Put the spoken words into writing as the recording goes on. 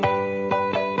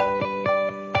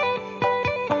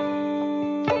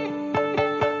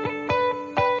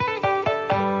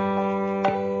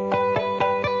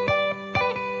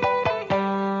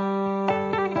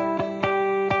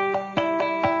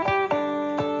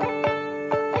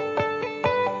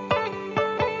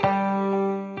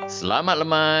Selamat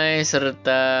lemai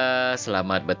serta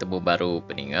selamat bertemu baru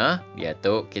pendengar. Dia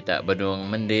tu kita berdua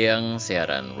mendiang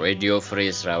siaran Radio Free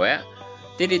Sarawak.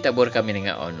 Jadi tabur kami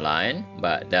dengan online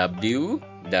ba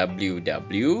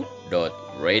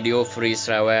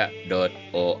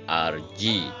www.radiofreesarawak.org.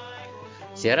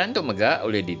 Siaran tu megak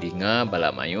boleh didengar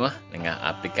bala mayuh dengan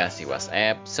aplikasi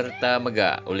WhatsApp serta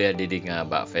megak boleh didengar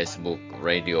ba Facebook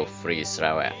Radio Free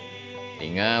Sarawak.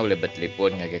 Dengar boleh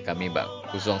bertelefon dengan kami bak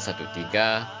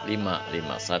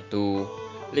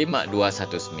 013-551-5219.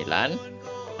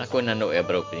 Aku nanduk ya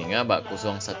baru pendengar bak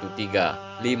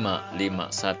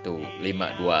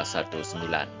 013-551-5219.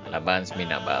 Laban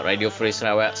semina bak Radio Free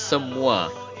Sarawak semua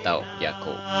tahu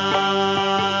jaku.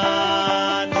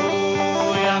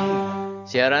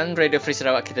 Siaran Radio Free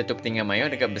Sarawak kita tu pentingah mayu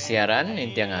dekat bersiaran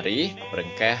intiang hari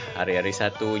berengkah hari-hari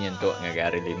 1 nyentuk ngagai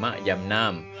hari 5 jam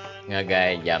 6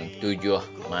 ngagai jam 7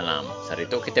 malam. Hari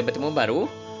itu kita bertemu baru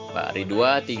hari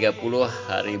 2 30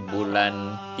 hari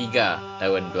bulan 3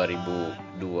 tahun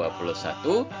 2021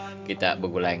 kita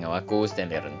bergulai dengan aku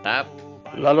Stanley Rentap.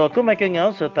 Lalu aku makin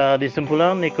ngau serta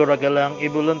disimpulan Niko Ragalang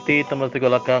Ibu Lenti Temal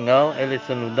Tegolaka ngau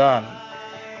Alison Ludan.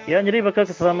 Ya, jadi bakal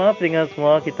keselama pendengar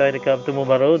semua kita dekat bertemu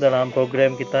baru dalam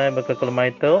program kita yang bakal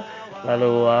kelemah itu.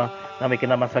 Lalu kami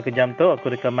kena masa kejam tu aku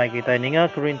dekat mic kita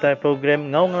ingat kerintai program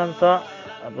ngau ngelansak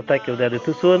betai ke udah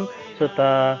ditusun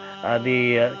serta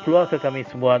dikeluar ke kami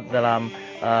semua dalam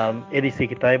edisi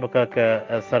kita bakal ke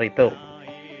sari itu.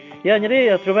 Ya,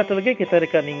 jadi terima lagi kita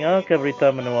dekat ingat ke berita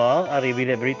menua hari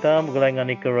bilik berita bergulai dengan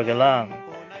Niko Ragalang.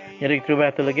 Jadi terima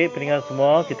lagi pendengar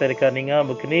semua kita dekat ingat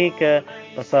berkini ke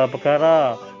pasal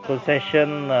perkara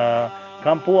concession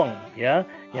kampung ya.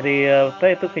 Jadi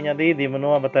tai itu kenyadi di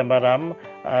menua Batam Baram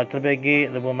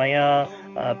kelebagi lebu maya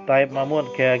Taib Mahmud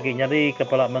ke agi nyadi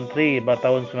kepala menteri pada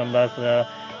tahun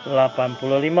 1985.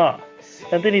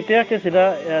 Nanti ditiak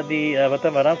sudah di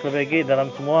Batam Baram kelebagi dalam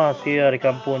semua hasil di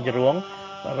kampung Jeruang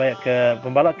baik ke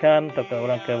pembalakan atau ke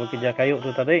orang ke bekerja kayu tu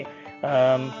tadi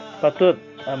patut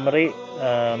meri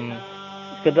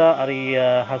sekedar hari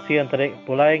hasil yang tadi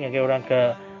pulai ngagai orang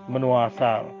ke menua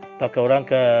asal atau ke orang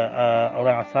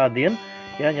orang asal din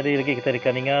ya. Jadi lagi kita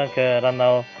dikaninga ke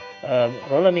ranau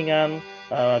Rolandingan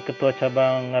ketua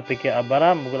cabang PKA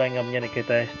Baram bergulai dengan menjadi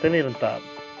kita Stanley Rentap.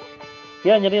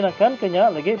 Ya, jadi nakkan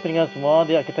kenya lagi pendengar semua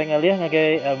dia kita ngalih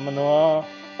ngagai menua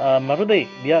Marudi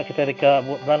dia kita dekat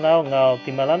ranau ngau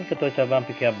timbalan ketua cabang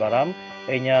PKA Baram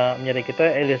nya menjadi kita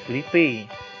Elias Lipi.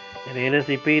 Jadi Elias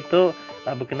Lipi itu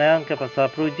berkenaan ke pasal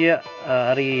projek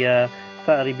hari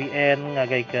hari BN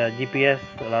ngagai ke GPS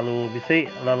lalu bisik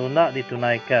lalu nak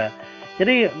ditunaikan.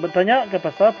 Jadi bertanya ke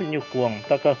pasal penyukung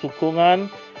atau sokongan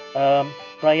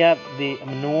rakyat di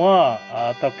menua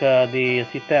atau ke di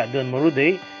Sitak dan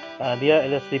Merudi dia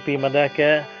LSDP madah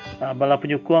ke bala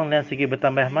penyukung dan segi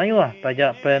bertambah mayu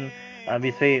tajak pen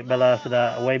bisik bala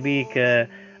sudah YB ke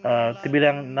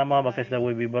terbilang nama bakal sudah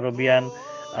YB Barobian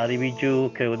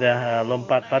Ribiju ke udah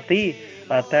lompat parti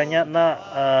tanya nak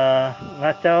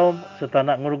ngacau serta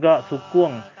nak ngerugak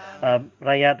sukung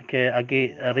rakyat ke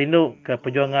agi rindu ke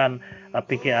perjuangan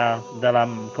PKA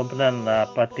dalam komponen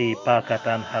parti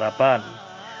Pakatan Harapan.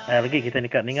 Lagi kita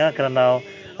dekat dengar kerana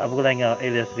bergulai dengan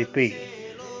Elias Lipi.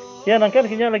 Ya, nangkan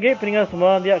kini lagi pendengar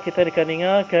semua dia kita dekat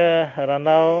dengar ke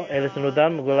ranau Elias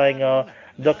Nudan bergulai dengan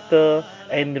Dr.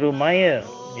 Andrew Mayer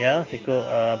ya, siku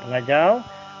pengajar.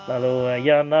 Lalu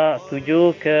ia nak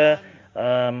setuju ke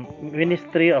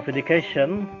Ministry of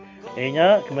Education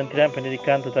ianya Kementerian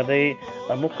Pendidikan tu tadi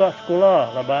muka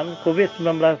sekolah laban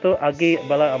COVID-19 tu agi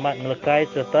bala amat melekai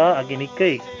serta agi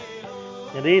nikah.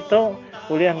 Jadi itu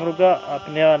boleh ngerugak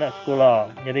pendidikan anak sekolah.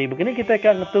 Jadi begini kita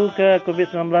akan ngetu ke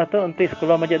COVID-19 tu nanti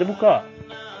sekolah majak dibuka.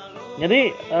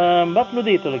 Jadi bab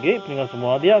nudi itu lagi pendengar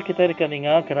semua dia kita akan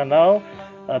ingat kerana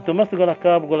Thomas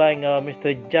Tegolaka bergulai dengan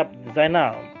Mr. Jab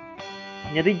Zainal.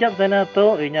 Jadi Jab Zainal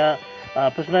tu ianya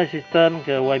personal assistant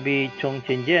ke YB Chong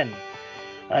Chen Jen.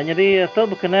 Jadi tu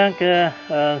berkenaan ke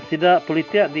sidak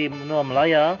politik di benua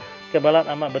Melaya ke balat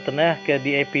amat bertenah ke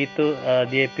DAP tu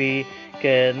DAP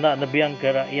ke nak nebiang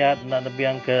ke rakyat nak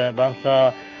nebiang ke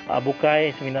bangsa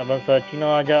bukai seminat bangsa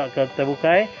Cina aja ke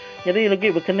terbukai. Jadi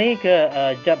lagi berkenai ke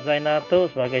Jab Zainal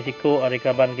tu sebagai siku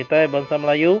arikaban kita bangsa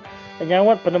Melayu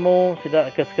nyawat penemu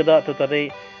sidak ke sekedar tu tadi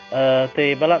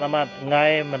te balat amat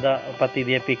ngai menda parti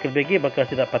DAP kelbagi bakal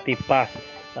sidak parti PAS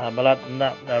balat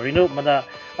nak rindu menda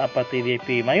parti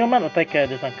DAP mayu man utai ke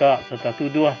disangka serta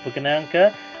tuduh berkenaan ke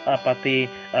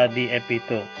parti DAP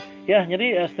itu. Ya,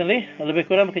 jadi Stanley lebih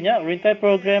kurang kenyak rintai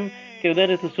program ke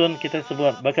udah ditusun kita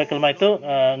sebut. Bakal kelma itu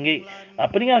ngi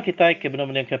pendengar kita ke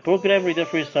benar-benar ke program Radio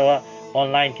Free Sarawak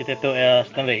online kita tu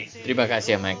Stanley. Terima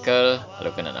kasih Michael.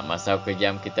 Kalau kena nak masuk ke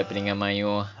jam kita peningan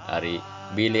mayu hari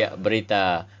bilik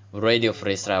berita Radio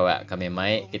Free Sarawak kami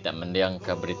mai kita mendiang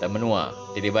ke berita menua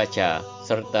dibaca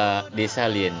serta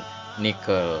disalin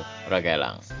Nicole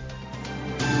Ragalang.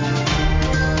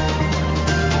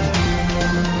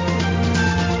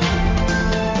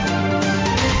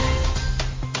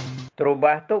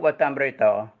 Terubah tu batang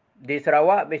berita. Di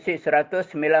Sarawak, bisik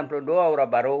 192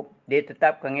 orang baru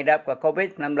ditetapkan ngidap ke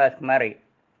COVID-19 kemari.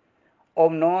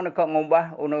 UMNO nak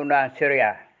mengubah undang-undang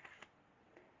Syariah.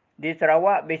 Di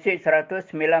Sarawak, bisik 192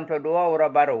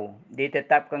 orang baru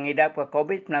ditetapkan ngidap ke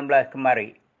COVID-19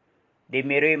 kemari. Di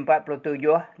Miri 47,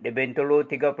 di Bintulu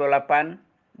 38,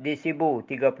 di Sibu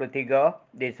 33,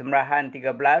 di Semerahan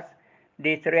 13,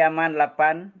 di Seriaman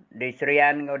 8, di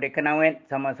Serian di Kenawit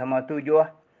sama-sama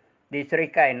 7, di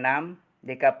Serikai 6,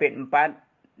 di Kapit 4,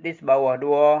 di Sebawah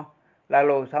 2,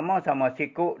 lalu sama-sama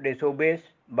Siku di Subis,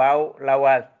 Bau,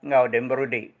 Lawas, Ngau dan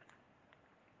Berudi.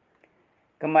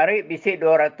 Kemari bisik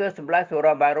 211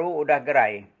 orang baru udah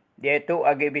gerai, iaitu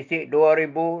agi bisik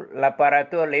 2,853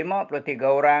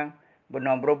 orang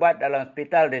benar berubat dalam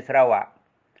hospital di Sarawak.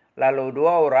 Lalu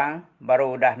 2 orang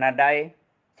baru udah nadai,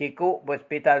 Siku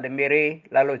berhospital di Miri,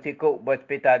 lalu Siku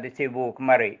berhospital di Sibu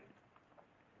kemari.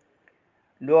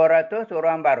 200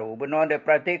 orang baru benar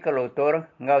diperhati ke lutur,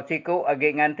 ngau Siku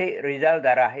agi nganti Rizal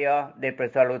darah ya di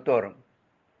perisa lutur.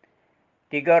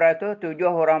 307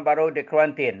 orang baru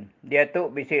dikuarantin, iaitu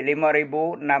bisik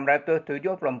 5,674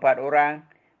 orang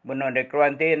benar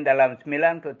dikuarantin dalam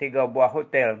 93 buah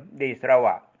hotel di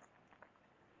Sarawak.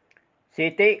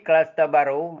 Siti kluster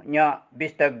baru nya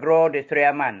Vista Grow di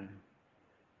Seriaman.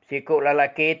 Siku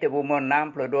lelaki berumur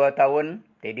 62 tahun,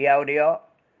 tidiau dia,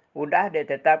 udah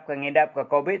ditetapkan ngidap ke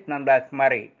COVID-19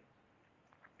 kemari.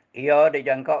 Ia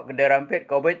dijangkau ke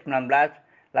derampit COVID-19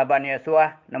 laban ia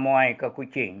suah nemuai ke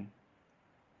kucing.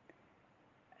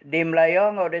 Di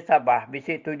Melayu ngau di Sabah,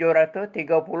 bisik 730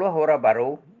 orang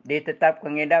baru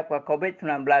ditetapkan ngidap ke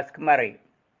COVID-19 kemari.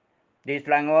 Di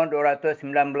Selangor 219,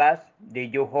 di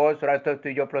Johor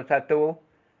 171,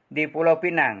 di Pulau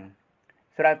Pinang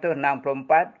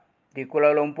 164, di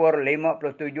Kuala Lumpur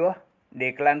 57,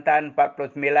 di Kelantan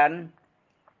 49,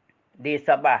 di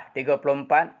Sabah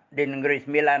 34, di Negeri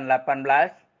Sembilan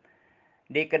 18,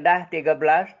 di Kedah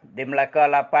 13, di Melaka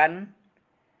 8,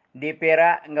 di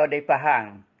Perak ngau di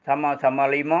Pahang sama-sama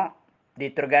 5,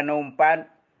 di Terengganu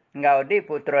 4, ngau di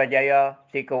Putrajaya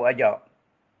Siku Ajak.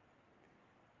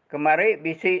 Kemari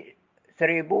bisik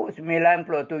 1,097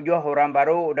 orang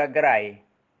baru udah gerai.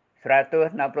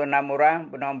 166 orang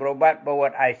benar berubat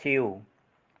bawat ICU.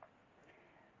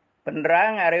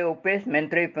 Penerang Ari Upis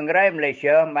Menteri Pengerai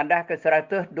Malaysia mandah ke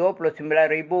 129,000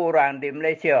 orang di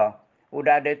Malaysia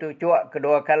sudah ditucuk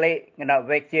kedua kali kena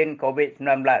vaksin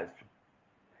COVID-19.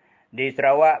 Di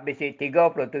Sarawak bisik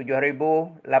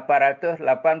 37,889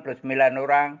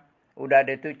 orang sudah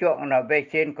ditucuk kena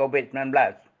vaksin COVID-19.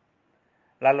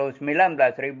 Lalu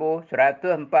 19,145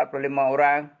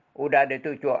 orang sudah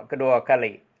ditucuk kedua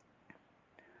kali.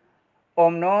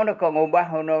 UMNO nak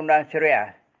mengubah undang-undang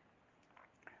Syariah.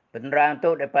 Penerang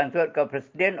itu dipansut ke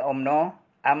Presiden UMNO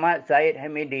Ahmad Zahid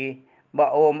Hamidi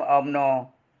baum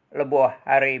UMNO lebuh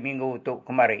hari Minggu tu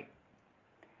kemari.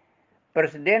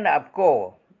 Presiden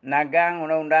APCO nagang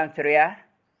undang-undang Syariah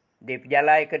di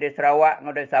pejalai ke di Sarawak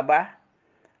ngau di Sabah,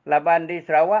 laban di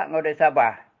Sarawak ngau di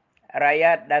Sabah.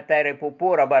 Rakyat datai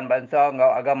repupu raban bangsa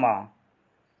ngau agama.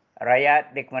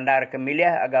 Rakyat dikemandar kemilih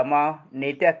agama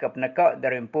nitiah ke penekak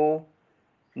derimpu,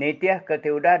 nitiah ke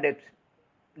tiudah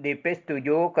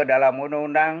dipersetuju ke dalam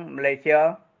Undang-Undang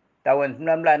Malaysia tahun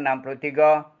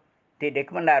 1963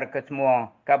 dikemandar ke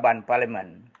semua kaban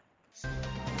parlimen.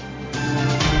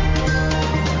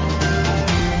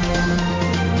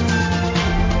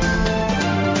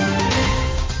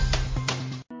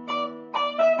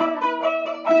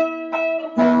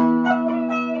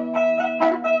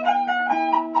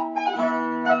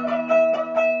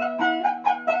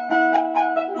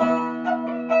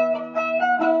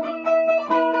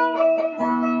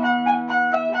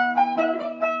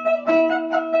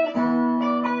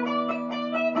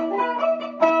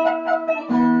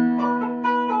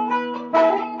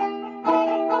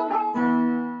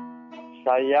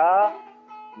 Saya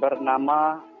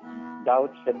bernama Daud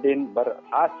Sedin,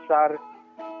 berasal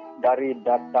dari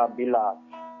Data Bila,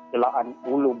 Celaan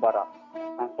Ulu Barat.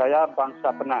 Saya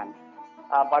bangsa Penan.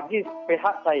 Bagi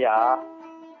pihak saya,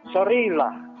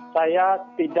 sorrylah, saya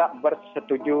tidak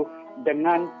bersetuju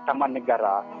dengan Taman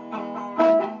Negara.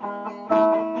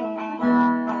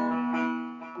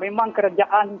 memang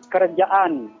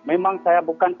kerajaan. Memang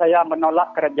bukan saya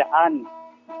menolak kerajaan.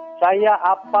 Saya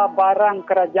apa barang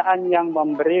kerajaan yang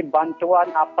memberi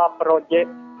bantuan, apa projek,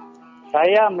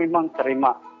 saya memang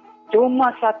terima.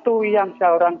 Cuma satu yang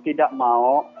saya orang tidak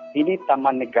mau, ini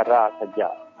taman negara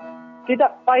saja.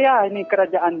 Tidak payah ini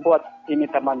kerajaan buat ini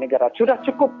taman negara. Sudah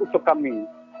cukup untuk kami.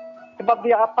 Sebab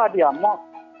dia apa dia?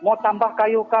 Mau tambah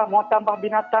kayu kah? Mau tambah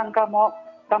binatang kah? Mau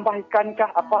tambah ikan kah?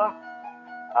 Apa?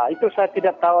 Itu saya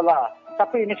tidak tahulah.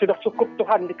 Tapi ini sudah cukup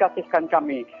Tuhan dikasihkan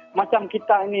kami. Macam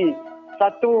kita ini,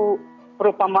 satu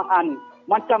perumpamaan.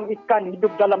 Macam ikan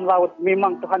hidup dalam laut.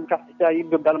 Memang Tuhan kasih saya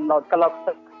hidup dalam laut. Kalau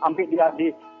ambil dia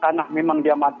di tanah, memang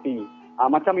dia mati.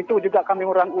 Macam itu juga kami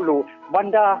orang Ulu.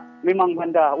 Banda memang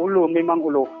banda, Ulu memang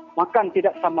Ulu. Makan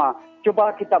tidak sama.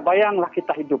 Coba kita bayanglah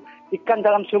kita hidup. Ikan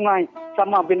dalam sungai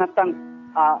sama binatang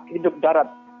hidup darat.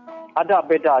 Ada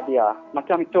beda dia.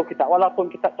 Macam itu kita. Walaupun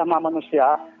kita sama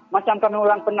manusia, macam kami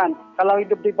orang Penan, kalau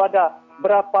hidup di Bada,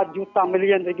 berapa juta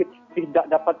milion ringgit tidak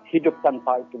dapat hidup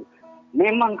tanpa itu.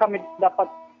 Memang kami dapat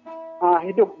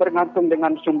hidup bergantung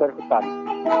dengan sumber hutan.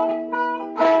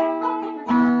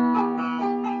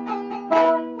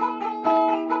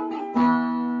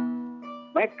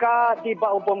 Mereka di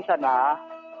Baubong sana,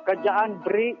 kerajaan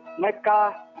beri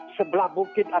mereka sebelah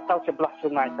bukit atau sebelah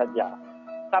sungai saja.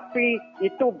 Tapi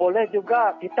itu boleh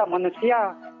juga kita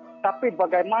manusia. Tapi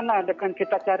bagaimana dengan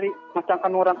kita cari macam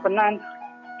kan orang Penan,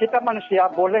 kita manusia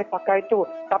boleh pakai itu.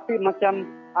 Tapi macam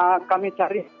kami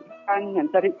cari ikan,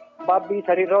 cari babi,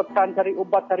 cari rotan, cari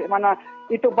ubat, cari mana.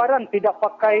 Itu barang tidak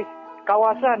pakai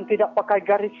kawasan, tidak pakai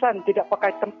garisan, tidak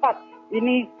pakai tempat.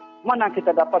 Ini mana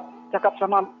kita dapat cakap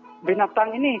sama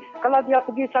binatang ini. Kalau dia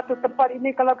pergi satu tempat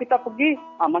ini, kalau kita pergi,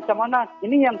 macam mana?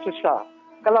 Ini yang susah.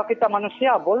 Kalau kita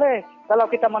manusia, boleh. Kalau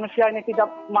kita manusia ini tidak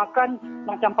makan,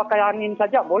 macam pakai angin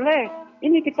saja, boleh.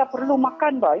 Ini kita perlu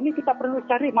makan, Ini kita perlu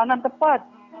cari mana tempat.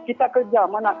 Kita kerja,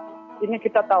 mana. Ini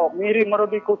kita tahu, miri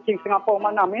merudi kucing Singapura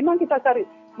mana. Memang kita cari.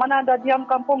 Mana ada diam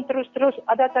kampung terus-terus,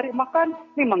 ada cari makan,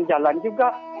 memang jalan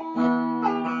juga.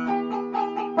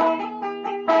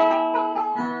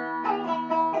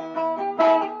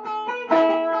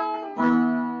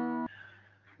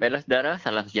 Baiklah saudara,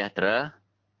 salam sejahtera.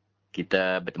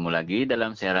 Kita bertemu lagi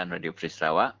dalam siaran Radio Free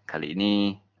Sarawak. Kali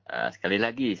ini, sekali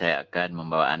lagi saya akan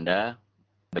membawa anda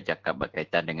bercakap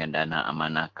berkaitan dengan dana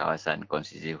amanah kawasan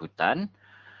konsesi hutan.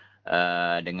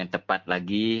 Dengan tepat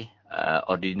lagi,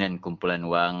 Ordinan Kumpulan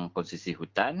Wang Konsesi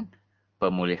Hutan,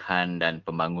 Pemulihan dan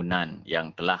Pembangunan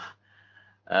yang telah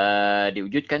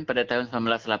diwujudkan pada tahun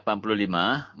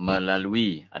 1985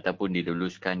 melalui ataupun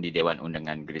diluluskan di Dewan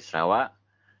Undangan Negeri Sarawak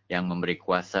yang memberi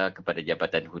kuasa kepada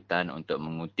Jabatan Hutan untuk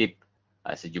mengutip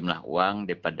sejumlah wang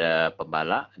daripada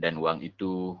pembalak dan wang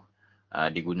itu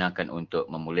digunakan untuk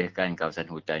memulihkan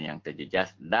kawasan hutan yang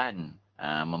terjejas dan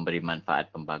memberi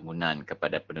manfaat pembangunan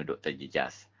kepada penduduk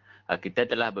terjejas. Kita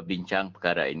telah berbincang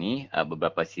perkara ini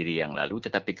beberapa siri yang lalu,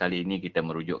 tetapi kali ini kita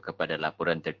merujuk kepada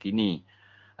laporan terkini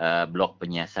blog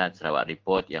penyiasat Sarawak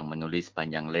Report yang menulis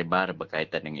panjang lebar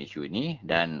berkaitan dengan isu ini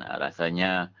dan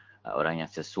rasanya orang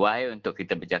yang sesuai untuk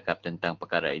kita bercakap tentang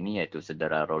perkara ini iaitu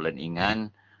Saudara Roland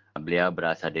Ingan. Beliau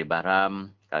berasal dari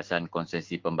Baram, kawasan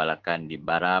konsesi pembalakan di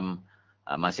Baram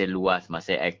masih luas,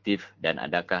 masih aktif dan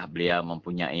adakah beliau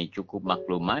mempunyai cukup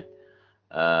maklumat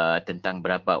tentang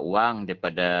berapa wang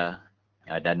daripada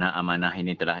dana amanah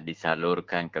ini telah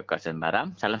disalurkan ke kawasan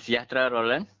Baram. Salam sejahtera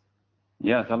Roland.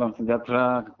 Ya, salam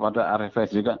sejahtera kepada RFS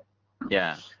juga.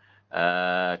 Ya,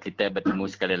 kita bertemu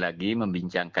sekali lagi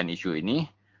membincangkan isu ini.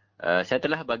 Saya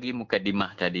telah bagi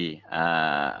mukadimah tadi.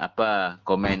 Apa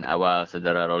komen awal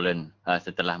Saudara Roland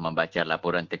setelah membaca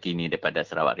laporan terkini daripada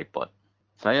Sarawak Report?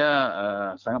 Saya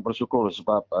sangat bersyukur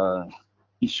sebab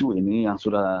isu ini yang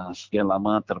sudah sekian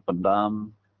lama terpendam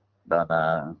dan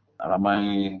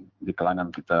ramai di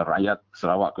kalangan kita rakyat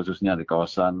Sarawak khususnya di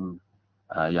kawasan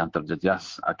yang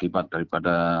terjejas akibat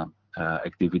daripada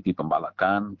aktiviti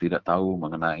pembalakan, tidak tahu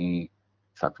mengenai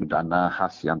satu dana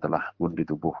khas yang telah pun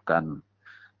ditubuhkan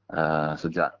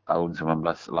sejak tahun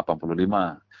 1985.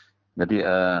 Jadi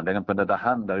dengan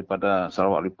pendedahan daripada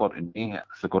Sarawak Report ini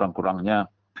sekurang-kurangnya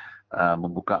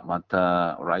membuka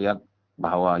mata rakyat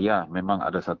bahawa ya memang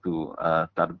ada satu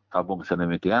tabung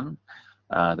sedemikian,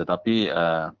 tetapi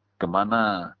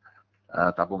kemana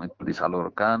tabung itu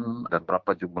disalurkan dan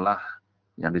berapa jumlah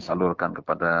yang disalurkan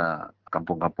kepada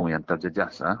kampung-kampung yang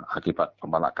terjejas akibat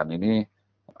pembalakan ini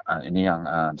yang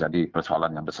jadi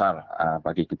persoalan yang besar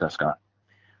bagi kita sekarang.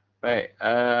 Baik,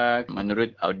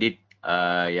 menurut audit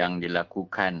yang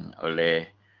dilakukan oleh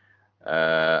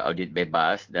audit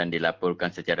bebas dan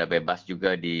dilaporkan secara bebas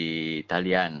juga di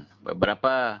talian,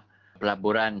 beberapa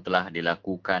pelaburan telah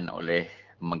dilakukan oleh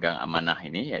pemegang amanah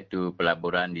ini, iaitu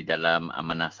pelaburan di dalam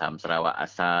Amanah Saham Sarawak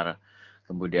Asar,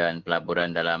 kemudian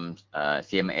pelaburan dalam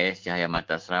CMS Cahaya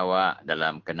Mata Sarawak,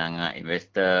 dalam Kenanga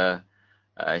Investor,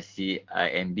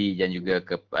 CIMB dan juga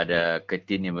kepada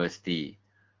Curtin University.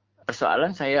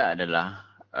 Persoalan saya adalah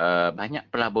banyak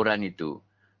pelaburan itu,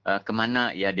 ke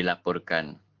mana ia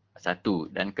dilaporkan? Satu.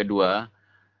 Dan kedua,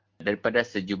 daripada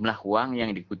sejumlah wang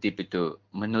yang dikutip itu,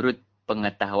 menurut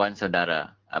pengetahuan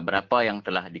saudara, berapa yang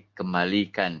telah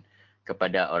dikembalikan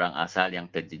kepada orang asal yang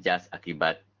terjejas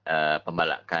akibat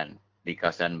pembalakan di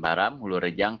kawasan Baram, Hulu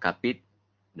Rejang, Kapit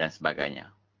dan sebagainya?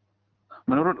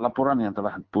 Menurut laporan yang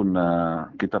telah pun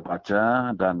kita baca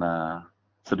dan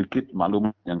sedikit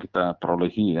maklumat yang kita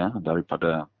perolehi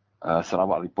daripada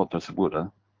Sarawak Report tersebut,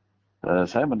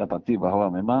 saya mendapati bahawa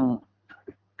memang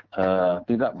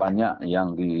tidak banyak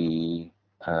yang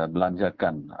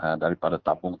dibelanjakan daripada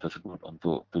tabung tersebut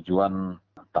untuk tujuan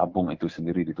tabung itu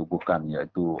sendiri ditubuhkan,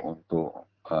 iaitu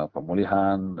untuk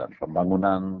pemulihan dan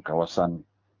pembangunan kawasan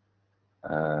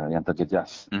yang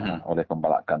terjejas oleh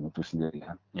pembalakan itu sendiri.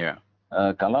 Ya.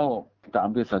 Kalau kita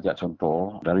ambil saja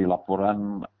contoh dari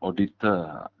laporan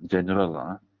Auditor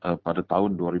General pada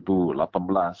tahun 2018,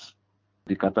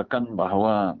 dikatakan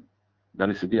bahawa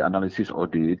dari segi analisis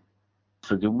audit,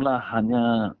 sejumlah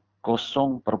hanya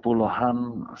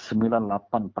 0.98%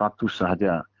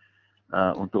 sahaja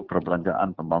untuk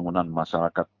perbelanjaan pembangunan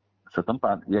masyarakat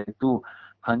setempat, iaitu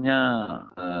hanya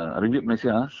ringgit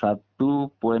Malaysia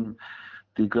 1.31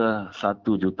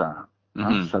 juta.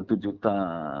 1 juta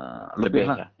lebih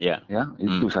lah. Ya.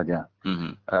 Itu saja.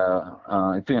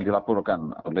 Itu yang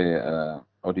dilaporkan oleh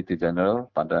Auditor General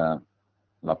pada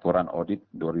laporan audit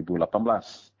 2018.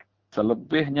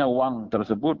 Selebihnya wang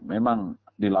tersebut memang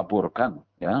dilaporkan,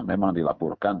 memang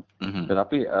dilaporkan.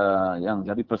 Tetapi yang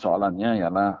jadi persoalannya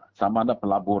ialah sama ada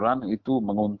pelaburan itu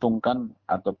menguntungkan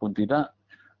ataupun tidak.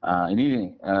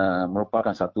 Ini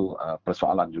merupakan satu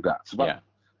persoalan juga. Sebab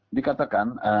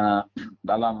dikatakan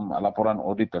dalam laporan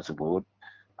audit tersebut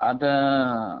ada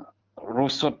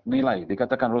rusut nilai.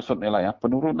 Dikatakan rusut nilai.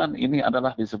 Penurunan ini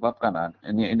adalah disebabkan,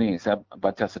 ini saya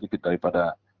baca sedikit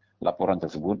daripada laporan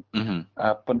tersebut.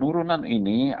 Penurunan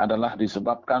ini adalah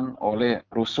disebabkan oleh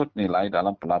rusut nilai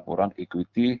dalam pelaburan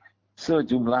equity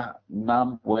sejumlah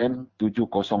 6.70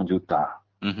 juta.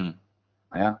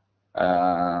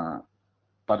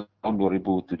 Pada tahun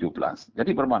 2017.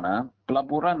 Jadi bermakna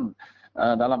pelaburan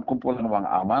dalam kumpulan wang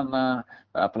amanah,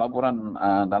 pelaburan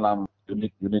dalam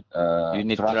unit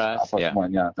trust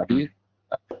semuanya tadi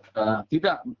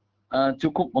tidak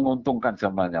cukup menguntungkan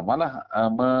sebenarnya, malah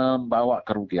membawa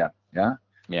kerugian.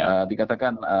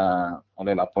 Dikatakan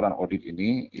oleh laporan audit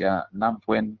ini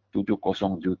 6.70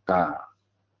 juta.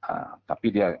 Tapi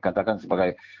dia katakan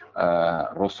sebagai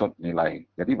rusut nilai.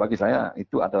 Jadi bagi saya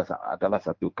itu adalah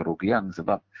satu kerugian,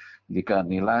 sebab jika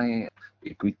nilai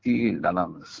equity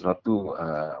dalam suatu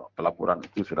pelaburan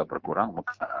itu sudah berkurang,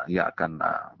 maka ia akan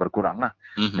berkurang lah.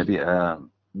 Jadi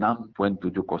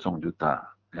 6.70 juta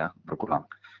berkurang.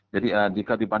 Jadi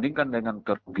jika dibandingkan dengan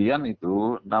kerugian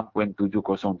itu 6.70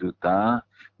 juta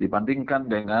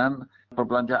dibandingkan dengan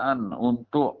perbelanjaan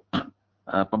untuk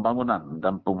pembangunan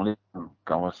dan pemulihan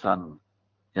kawasan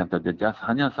yang terjejas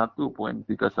hanya 1.31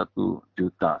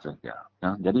 juta saja.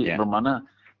 Jadi bermakna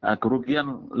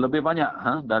kerugian lebih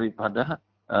banyak daripada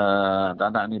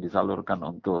dana ini disalurkan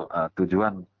untuk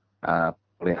tujuan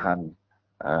pemulihan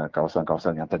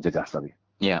kawasan-kawasan yang terjejas tadi.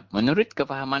 Ya, menurut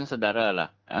kefahaman saudara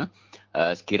lah,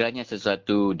 sekiranya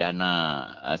sesuatu dana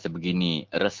sebegini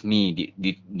resmi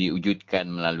diwujudkan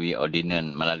melalui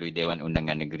ordinan, melalui Dewan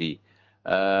Undangan Negeri,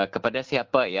 kepada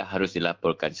siapa ia harus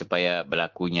dilaporkan supaya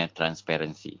berlakunya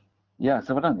transparansi? Ya,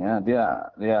 sebenarnya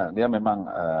dia memang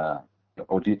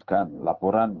auditkan,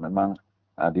 laporan memang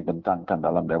dibentangkan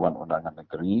dalam Dewan Undangan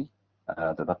Negeri,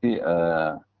 tetapi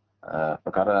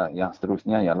perkara yang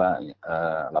seterusnya ialah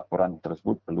laporan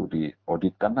tersebut perlu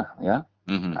diauditkan lah,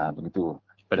 begitu.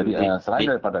 Jadi selain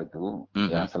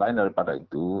daripada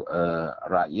itu,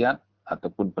 rakyat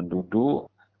ataupun penduduk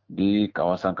di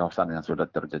kawasan-kawasan yang sudah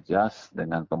terjejas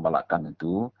dengan pembalakan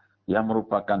itu, yang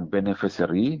merupakan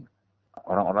beneficiary,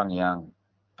 orang-orang yang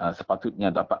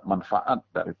sepatutnya dapat manfaat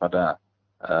daripada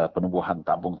penubuhan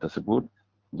tabung tersebut,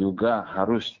 juga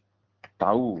harus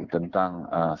tahu tentang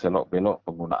selok-belok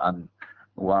penggunaan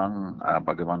wang,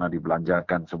 bagaimana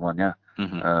dibelanjakan semuanya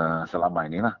selama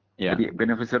inilah. Jadi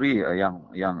beneficiary yang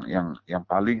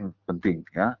paling penting,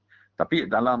 Tapi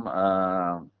dalam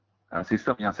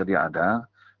sistem yang sedia ada,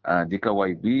 jika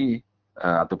YB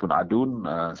ataupun adun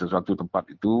sesuatu tempat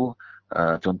itu,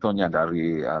 contohnya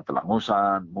dari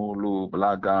Telangusan, Mulu,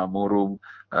 Belaga, Murum,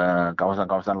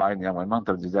 kawasan-kawasan lain yang memang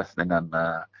terjejas dengan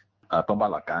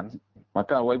pembalakan,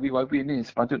 maka YB ini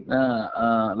sepatutnya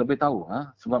lebih tahu,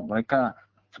 sebab mereka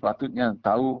sepatutnya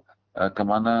tahu ke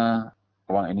mana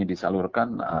wang ini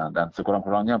disalurkan dan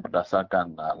sekurang-kurangnya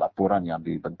berdasarkan laporan yang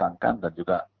dibentangkan dan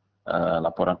juga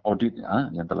laporan audit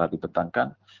yang telah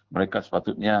dibentangkan, mereka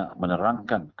sepatutnya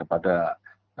menerangkan kepada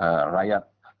rakyat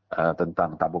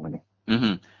tentang tabung ini.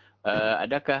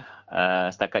 Adakah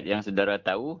setakat yang saudara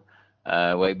tahu,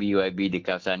 YB di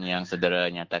kawasan yang saudara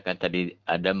nyatakan tadi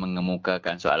ada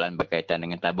mengemukakan soalan berkaitan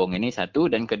dengan tabung ini, satu,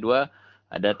 dan kedua,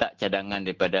 ada tak cadangan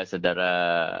daripada saudara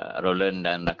Roland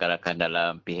dan rakan-rakan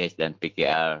dalam PH dan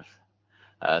PKR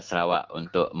Sarawak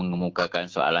untuk mengemukakan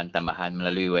soalan tambahan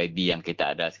melalui YB yang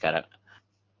kita ada sekarang?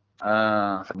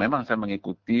 Memang saya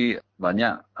mengikuti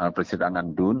banyak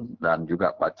persidangan DUN dan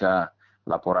juga baca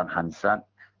laporan Hansat.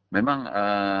 Memang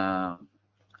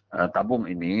tabung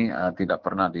ini tidak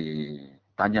pernah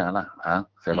ditanya lah,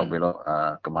 selok belok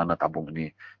ke mana tabung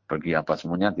ini pergi, apa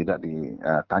semuanya tidak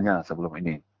ditanya sebelum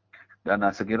ini. Dan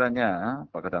sekiranya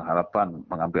Pakatan Harapan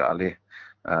mengambil alih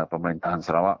pemerintahan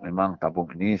Sarawak, memang tabung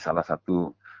ini salah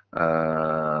satu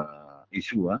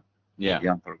isu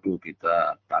yang perlu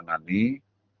kita tangani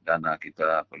dan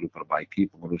kita perlu perbaiki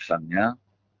pengurusannya,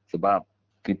 sebab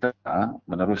kita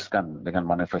meneruskan dengan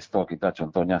manifesto kita,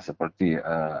 contohnya seperti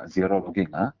zero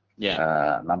logging,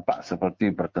 nampak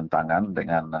seperti bertentangan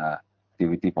dengan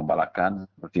aktiviti pembalakan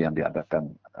seperti yang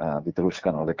diadakan,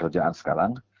 diteruskan oleh kerajaan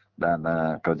sekarang, dan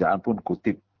kerajaan pun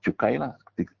kutip cukai lah,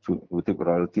 kutip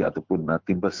royalty ataupun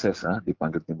timber cess,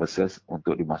 dipanggil timber cess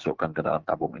untuk dimasukkan ke dalam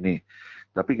tabung ini.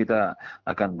 Tapi kita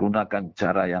akan gunakan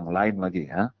cara yang lain lagi,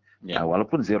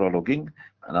 walaupun zero logging,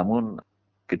 namun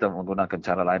kita menggunakan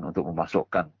cara lain untuk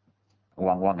memasukkan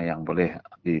wang-wang yang boleh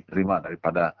diterima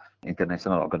daripada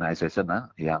international organisation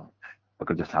yang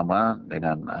bekerjasama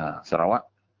dengan Sarawak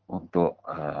untuk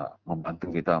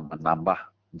membantu kita menambah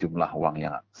jumlah wang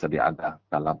yang sedia ada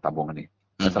dalam tabung ini.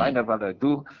 Selain daripada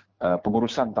itu,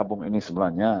 pengurusan tabung ini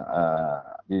sebenarnya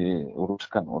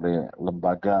diuruskan oleh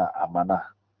lembaga amanah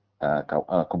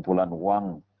kumpulan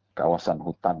wang kawasan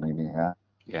hutan ini,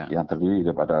 yang terdiri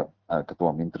daripada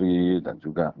ketua menteri dan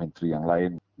juga menteri yang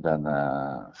lain dan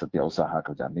setiausaha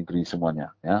kerajaan negeri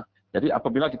semuanya. Jadi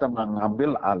apabila kita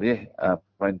mengambil alih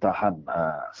pemerintahan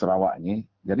Sarawak ini,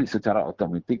 jadi secara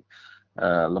otomatik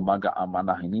lembaga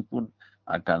amanah ini pun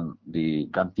akan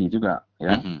diganti juga.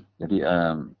 Jadi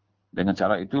dengan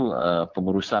cara itu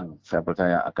pengurusan saya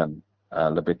percaya akan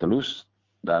lebih telus,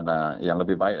 dan yang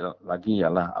lebih baik lagi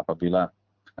ialah apabila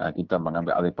kita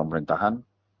mengambil alih pemerintahan,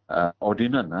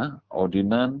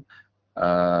 ordinan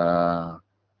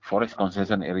Forest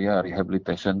Conservation Area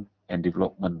Rehabilitation and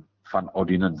Development Fund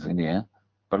Ordinance ini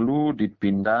perlu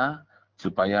dipindah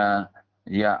supaya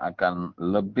ia akan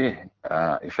lebih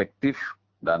efektif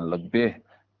dan lebih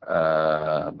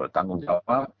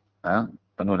bertanggungjawab,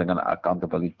 penuh dengan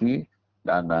accountability,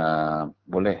 dan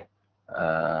boleh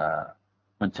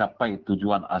mencapai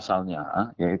tujuan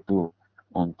asalnya, iaitu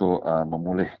untuk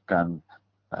memulihkan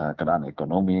keadaan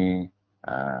ekonomi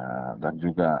dan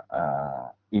juga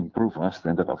improve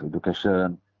standard of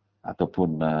education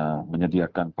ataupun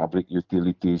menyediakan public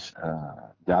utilities,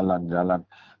 jalan-jalan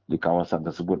di kawasan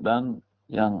tersebut, dan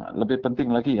yang lebih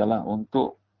penting lagi ialah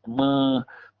untuk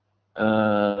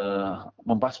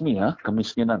membasmi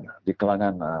kemiskinan di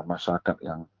kalangan masyarakat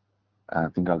yang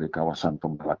tinggal di kawasan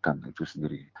pembalakan itu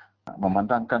sendiri.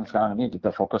 Memandangkan sekarang ini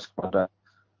kita fokus kepada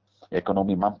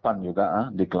ekonomi mampan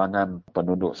juga di kalangan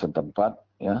penduduk setempat,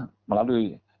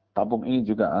 melalui tabung ini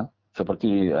juga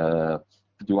seperti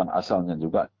tujuan asalnya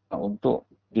juga untuk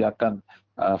dia akan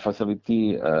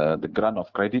facility the grant of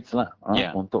credits lah,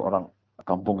 untuk orang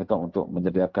kampung kita, untuk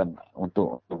menyediakan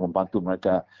untuk membantu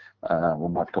mereka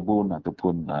membuat kebun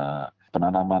ataupun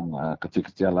penanaman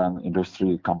kecil-kecilan,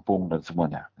 industri kampung dan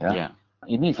semuanya.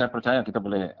 Ini saya percaya kita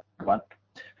boleh buat,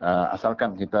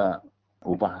 asalkan kita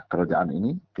ubah kerajaan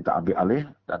ini, kita ambil alih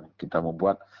dan kita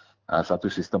membuat satu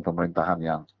sistem pemerintahan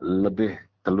yang lebih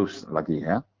telus lagi.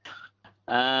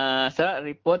 Sarawak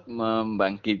Report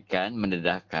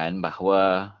mendedahkan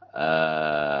bahawa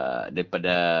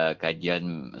daripada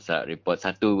kajian Sarawak Report,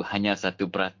 hanya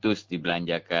 1%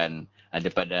 dibelanjakan,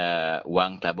 daripada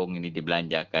wang tabung ini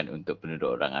dibelanjakan untuk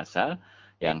penduduk orang asal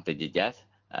yang terjejas.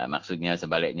 Maksudnya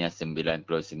sebaliknya 99%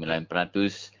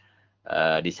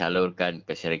 disalurkan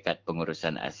ke syarikat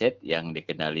pengurusan aset yang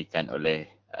dikendalikan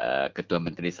oleh Ketua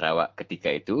Menteri Sarawak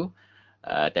ketika itu,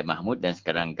 Tan Mahmud, dan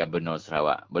sekarang Gubernur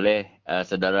Sarawak. Boleh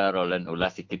Saudara Roland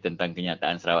ulas sikit tentang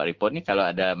kenyataan Sarawak Report ni kalau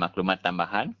ada maklumat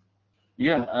tambahan?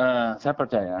 Ya, saya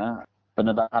percaya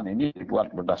pendedahan ini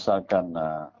dibuat berdasarkan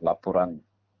laporan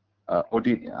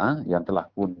audit yang telah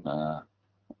pun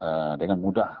dengan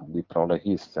mudah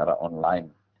diperolehi secara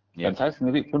online. Dan Ya. saya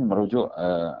sendiri pun merujuk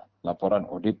laporan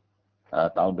audit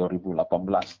tahun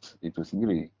 2018 itu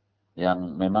sendiri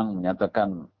yang memang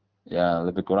menyatakan ya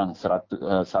lebih kurang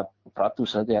 100%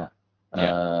 saja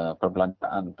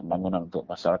perbelanjaan pembangunan untuk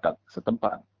masyarakat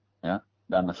setempat, ya,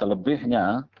 dan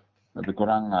selebihnya lebih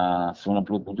kurang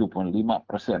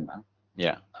 97.5%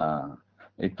 Ya.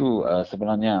 itu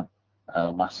sebenarnya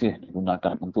masih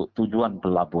digunakan untuk tujuan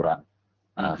pelaburan.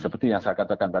 Seperti yang saya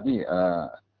katakan tadi,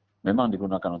 memang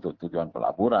digunakan untuk tujuan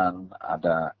pelaburan,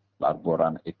 ada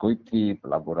pelaburan equity,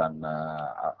 pelaburan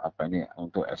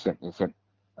untuk aset-aset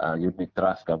unit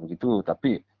trust kayak begitu.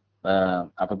 Tapi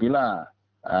apabila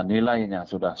nilainya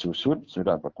sudah susut,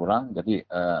 sudah berkurang, jadi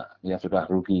dia sudah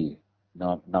rugi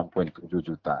 6.7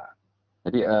 juta.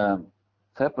 Jadi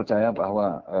saya percaya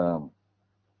bahwa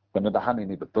pendedahan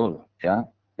ini betul, ya.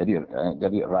 Jadi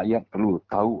rakyat perlu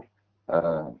tahu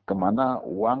kemana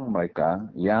uang mereka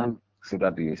yang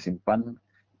sudah disimpan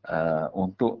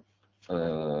untuk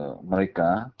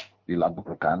mereka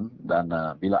dilaburkan, dan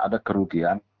bila ada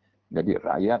kerugian, jadi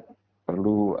rakyat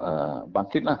perlu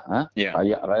bangkitlah,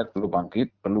 rakyat perlu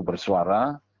bangkit, perlu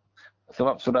bersuara,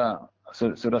 sebab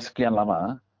sudah sekian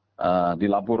lama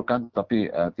dilaburkan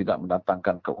tapi tidak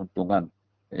mendatangkan keuntungan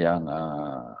yang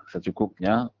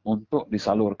secukupnya untuk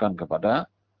disalurkan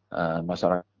kepada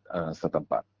masyarakat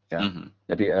setempat. Ya.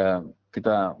 Jadi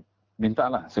kita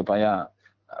mintalah supaya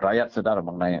rakyat sadar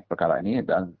mengenai perkara ini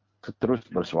dan terus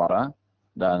bersuara,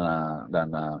 dan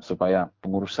supaya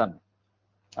pengurusan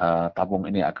tabung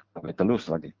ini akan lebih telus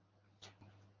lagi.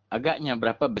 Agaknya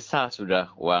berapa besar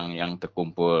sudah wang yang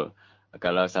terkumpul?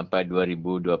 Kalau sampai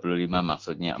 2025,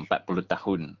 maksudnya 40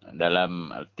 tahun.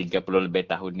 Dalam 30 lebih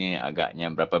tahun ni agaknya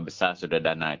berapa besar sudah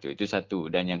dana itu. Itu satu.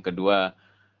 Dan yang kedua,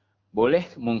 boleh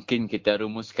mungkin kita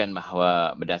rumuskan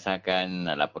bahawa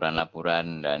berdasarkan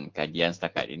laporan-laporan dan kajian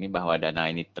setakat ini bahawa dana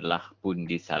ini telah pun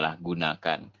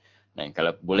disalahgunakan. Dan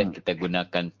kalau boleh kita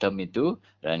gunakan term itu,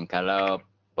 dan kalau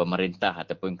pemerintah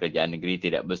ataupun kerajaan negeri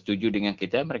tidak bersetuju dengan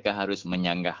kita, mereka harus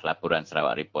menyanggah laporan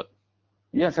Sarawak Report.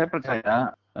 Ya, saya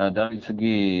percaya dari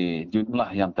segi jumlah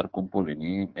yang terkumpul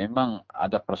ini memang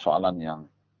ada persoalan yang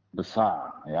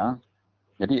besar, ya.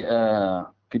 Jadi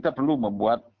kita perlu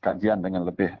membuat kajian dengan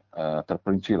lebih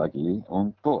terperinci lagi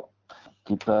untuk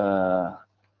kita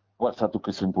buat satu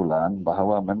kesimpulan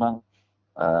bahawa memang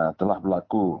telah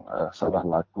berlaku salah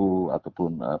laku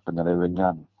ataupun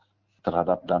penyelewengan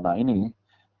terhadap dana ini,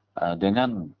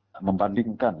 dengan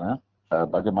membandingkan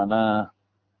bagaimana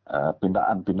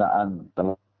pindaan-pindaan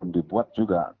telah dibuat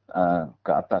juga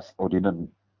ke atas ordinan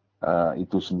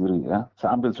itu sendiri, ya.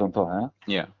 Saya ambil contoh,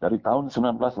 ya. Dari tahun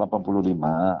 1985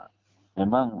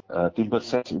 memang timber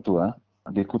sales itu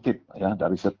dikutip, ya,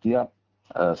 dari setiap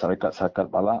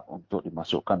syarikat-syarikat bala untuk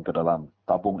dimasukkan ke dalam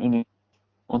tabung ini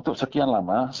untuk sekian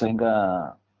lama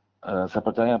sehingga saya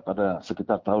percaya pada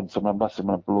sekitar tahun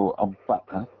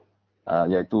 1994,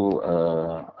 yaitu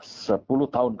 10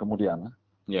 tahun kemudian.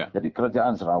 Jadi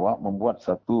kerajaan Sarawak membuat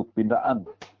satu pindaan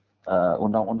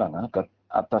undang-undang ke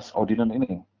atas ordinan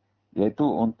ini, yaitu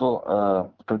untuk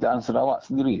kerajaan Sarawak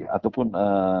sendiri ataupun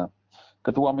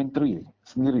Ketua Menteri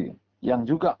sendiri yang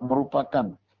juga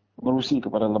merupakan mengurusi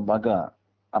kepada lembaga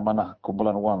amanah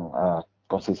kumpulan wang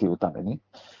konsesi hutan ini,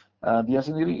 dia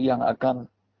sendiri yang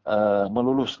akan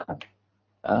meluluskan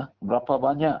berapa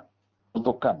banyak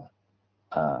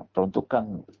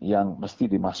peruntukan yang mesti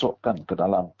dimasukkan ke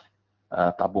dalam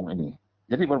tabung ini.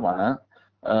 Jadi bermakna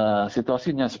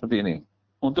situasinya seperti ini.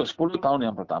 Untuk 10 tahun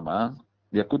yang pertama,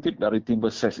 dia kutip dari timber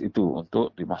sales itu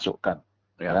untuk dimasukkan.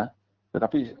 Ya.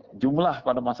 Tetapi jumlah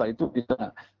pada masa itu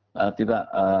kita tidak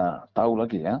tahu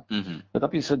lagi, ya.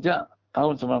 Tetapi sejak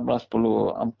tahun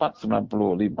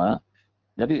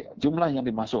 1994-95, jadi jumlah yang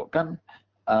dimasukkan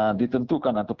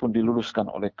ditentukan ataupun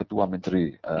diluluskan oleh Ketua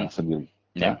Menteri sendiri.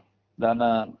 Ya. Dan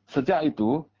sejak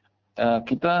itu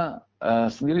kita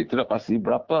sendiri tidak pasti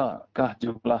berapakah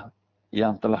jumlah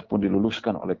yang telah pun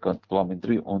diluluskan oleh Ketua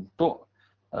Menteri untuk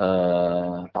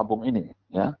tabung ini,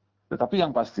 ya. Tetapi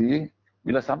yang pasti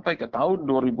bila sampai ke tahun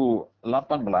 2018,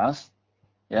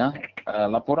 ya,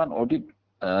 laporan audit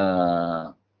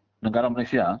negara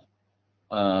Malaysia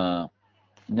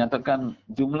menyatakan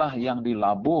jumlah yang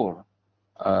dilabur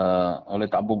oleh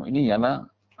tabung ini ialah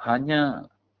hanya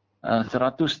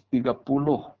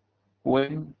 130.04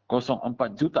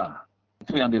 juta.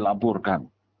 Itu yang dilaburkan.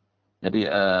 Jadi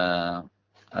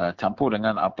campur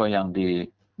dengan apa yang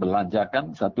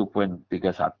dibelanjakan 1.31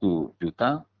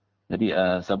 juta. Jadi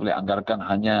saya boleh anggarkan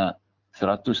hanya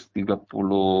 131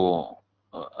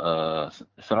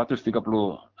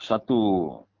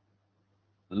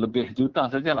 lebih juta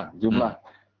sajalah jumlah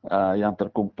yang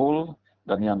terkumpul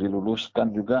dan yang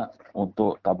diluluskan juga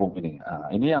untuk tabung ini.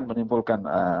 Ini yang menimbulkan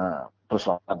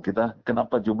persoalan kita.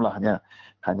 Kenapa jumlahnya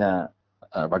hanya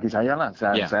bagi saya lah,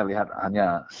 saya lihat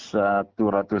hanya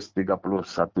 131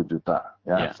 juta.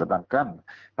 Ya. Sedangkan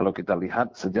kalau kita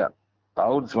lihat sejak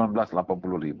tahun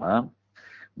 1985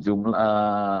 jumlah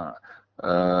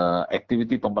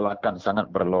aktiviti pembalakan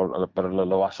sangat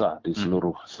berleluasa di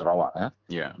seluruh Sarawak.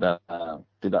 Dan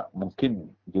tidak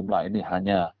mungkin jumlah ini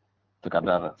hanya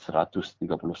sekadar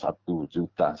 131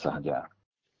 juta sahaja.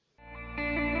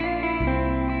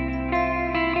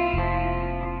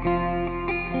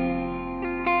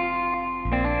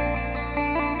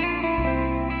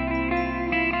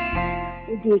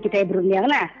 Jadi kita berunding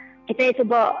lah. Kita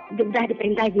cuba dah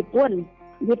diperintah Jepun.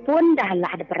 Jepun dah lah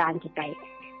ada perang kita.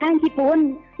 Dan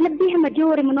Jepun lebih maju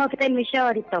dari menua kita Malaysia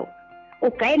itu.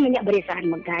 Okey, minyak berisan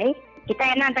magai. Kita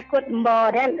yang takut membawa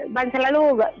dan bangsa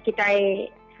lalu kita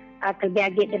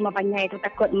terbiagit dan mapanya itu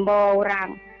takut membawa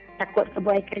orang. Takut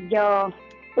kebuai kerja.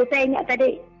 Utainya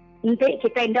tadi, nanti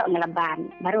kita tidak ngelaban.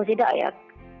 Baru tidak ya.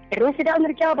 Terus tidak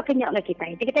ngerja berkenyak dengan kita.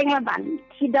 Itu kita ngelaban.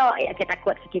 Tidak ya kita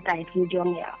takut kita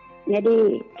tujuan ya.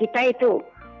 Jadi kita itu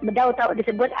bedau tahu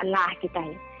disebut Allah kita.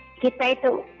 Kita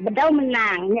itu bedau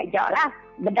menang, nyajak lah.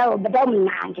 Bedau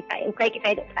menang kita. Ukay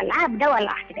kita itu Allah, bedau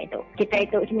Allah kita itu. Kita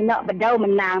itu sebenarnya bedau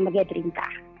menang bagi perintah.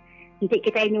 Nanti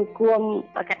kita nyukung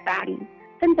perkataan.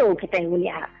 Tentu kita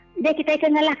uliah. Dia kita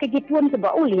akan ngalah ke Jepun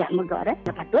sebab uliah megara.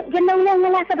 Patut kena uliah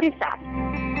ngalah seberisan.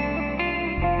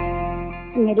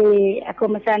 Jadi aku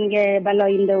mesan ke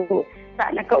balai Indo.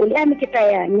 Tak nak uliah kita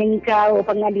ya. Nyengkau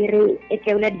pengadiri.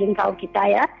 Eke uliah jengkau kita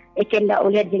ya. Eke ndak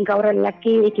uliah jengkau orang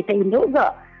lelaki. Kita Indo ke.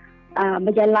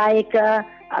 Berjalai ke.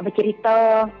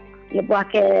 Bercerita. Lepas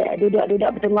ke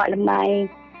duduk-duduk bertengok lemai.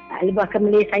 Lepas ke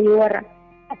beli sayur.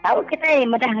 Tahu kita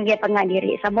mudah ke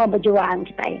pengadiri. Semua berjuang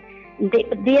kita. Nanti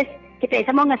pedis. Kita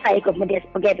semua ngasai ikut pedis.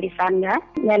 Pergi berisan ya.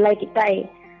 Nyalai kita.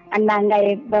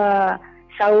 Anangai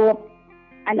bersaup.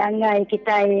 Anangai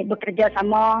kita bekerja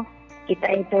sama. Kita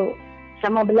itu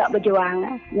sama belak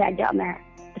berjuang. Ya ajak mah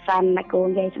pesan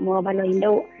aku ngai semua balai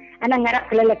induk. Anak ngarap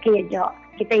ke lelaki ajak.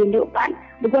 Kita induk pan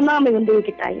berguna mengundi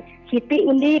kita. Siti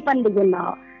undi pan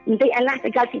berguna. Nanti Allah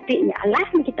tegal sitiknya. Allah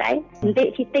kita. Nanti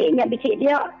sitiknya bisik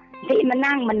dia. Nanti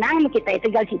menang kita.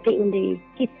 Tegal sitik undi.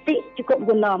 Sitik cukup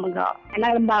guna menggak.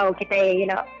 Anak lembau kita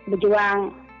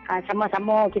berjuang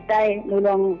sama-sama kita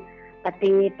nulung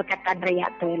parti Pakatan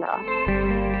Rakyat tu lah.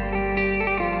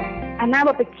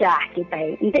 Anak berpecah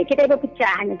kita. Nanti kita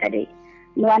berpecah ni tadi.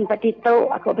 Nuan pati tu,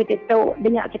 aku pati tu.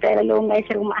 Dengar kita lalu ngai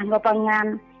serumah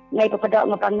ngapangan. Ngai pepedak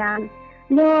ngapangan.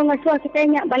 No, ngasuh kita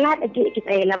ingat balat lagi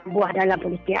kita lah buah dalam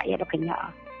politik ya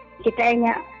berkenyak. Kita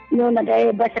ingat no nak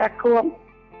ada berserakum.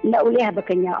 Nak uliah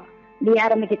berkenyak.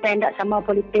 Biar kita tidak sama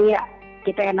politik.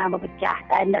 Kita nak berpecah.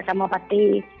 Tak tidak sama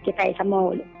parti. Kita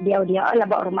sama dia lah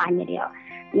bawa rumahnya dia.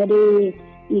 Jadi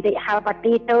nanti hal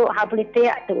parti tu, hal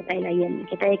politik tu tak lain.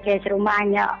 Kita ke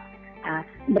serumahnya.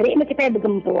 Beri kita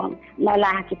bergempung.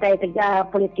 Nalah kita tegak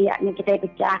politiknya kita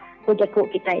pecah. Kujakuk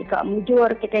kita ikut mujur,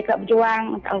 kita ikut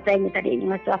berjuang. Tahu saya tadi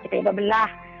ngasuh kita berbelah.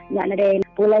 Nak ada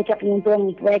pulai ke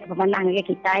penuntung, pulai ke pemenang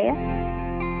kita ya.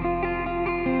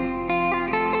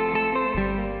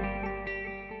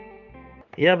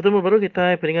 Ya, betul baru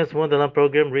kita peringat semua dalam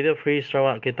program Radio Free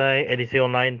Sarawak kita edisi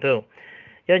online tu.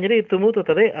 Ya, jadi itu tu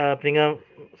tadi peringat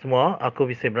semua. Aku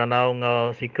bisa beranau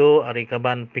ngau Siko hari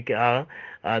kaban PKR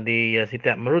di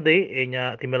setiap merudi.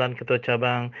 Ianya timbalan ketua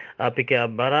cabang PKR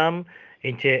Baram,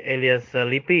 Encik Elias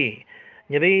Lipi.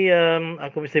 Jadi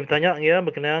aku bisa bertanya ya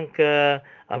berkenaan ke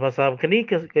pasal kini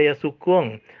ke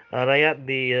sukung rakyat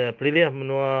di pelilih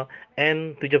menua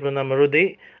N76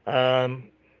 merudi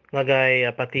ngagai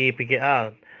parti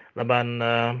PKR. Laban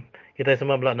kita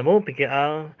semua belak nemu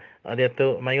PKR dia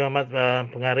tu Mayu Ahmad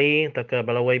Pengari atau ke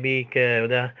Bala YB ke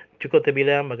udah cukup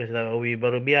terbilang bagi sudah Owi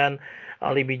Barubian,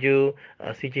 Ali Biju,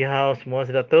 CG House semua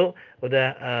sudah tu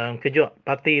udah kejut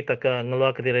parti atau ke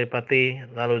ngeluar ke diri parti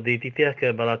lalu dititiah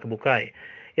ke Bala Kebukai.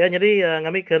 Ya, jadi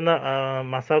kami kena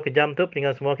masau ke jam tu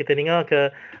tinggal semua kita dengar ke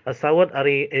sawut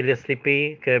Ari Elias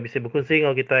Lipi ke bisa berkongsi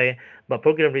dengan kita buat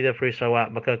program Radio Free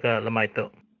Sarawak bakal ke lemai tu.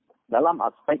 Dalam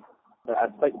aspek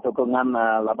dukungan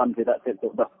laban tidak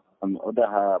sudah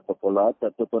popular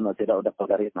ataupun tidak sudah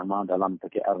pagaris nama dalam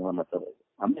PKR atau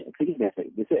ambil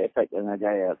bisa efek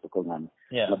ngajaya dukungan.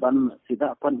 Laban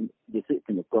tidak pun bisa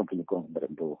penyokong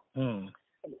berendu.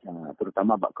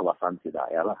 Terutama bak kawasan tidak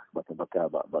ialah baka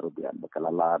Barubian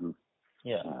Bakalalan.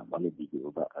 Balik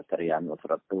biju bak Karian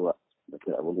Usrat tu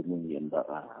baka boleh mungkin bak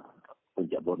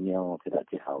Puncak Borneo tidak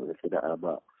Cihau tidak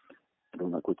bak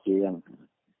Runga Kucing.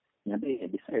 Jadi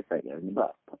bisa efek ni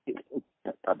bak tapi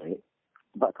tadi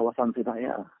bak kawasan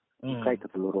Sinaya bukan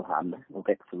keseluruhan,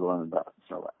 bukan keseluruhan bak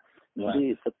Sarawak.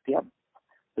 Jadi setiap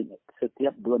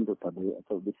bulan tu tadi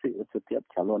atau setiap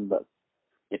calon bak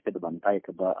yang terbantai ke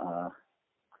bak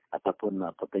ataupun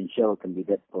potential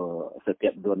kandidat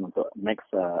setiap bulan untuk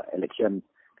next election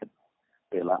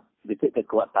kela bisik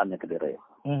kekuatannya ke diri.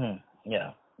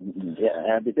 Ya.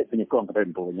 Ya, bisik penyokong ke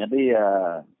tempoh. Jadi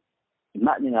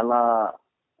nak nyala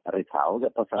risau ke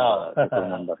pasal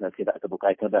kekungan bahasa tidak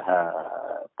terbuka ke dah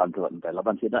pantuan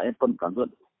laban tidak pun pantuan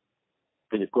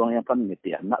penyokong yang pun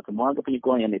nitiah nak semua ke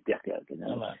penyokong yang nitiah ke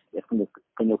ya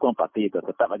penyokong parti itu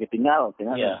tetap lagi tinggal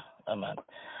ya aman.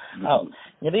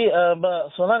 Jadi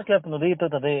soalan ke penulis itu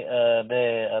tadi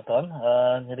Tuan,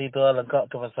 jadi itu lengkap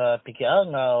ke pasal PKR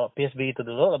ngau PSB itu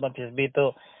dulu. Laban PSB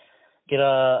itu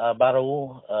kira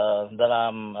baru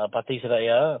dalam parti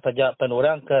saya, sejak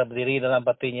penurang ke berdiri dalam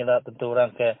partinya lah tentu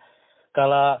orang ke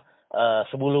kala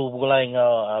sebelum mulai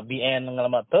ngau BN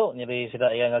ngalamat tu, jadi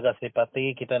sudah yang agak di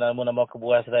parti kita nama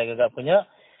kebuah sudah agak punya.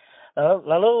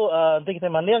 Lalu nanti kita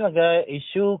mandiang agak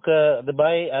isu ke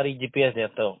debai hari GPS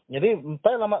dia tu. Jadi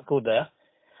empat lama kuda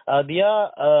dia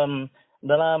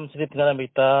dalam sedikit pengalaman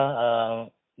berita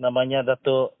namanya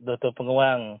Datuk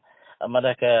Penguang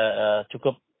madah ke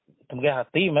cukup temugai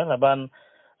hati laban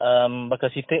bakal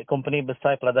sitik company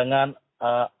besar peladangan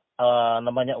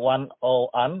namanya 101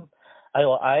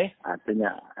 IOI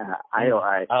artinya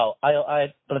IOI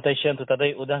plantation tu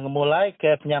tadi udah memulai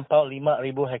ke penyampau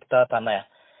 5,000 hektar tanah.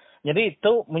 Jadi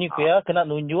itu menyukai kena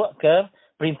nunjuk ke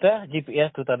perintah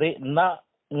GPS tu tadi nak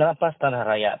ngerampas tanah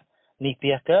rakyat. Ni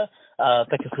pihak ke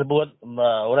tersebut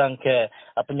orang ke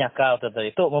penyakal tu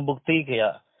tadi itu membukti ke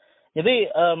ya. Jadi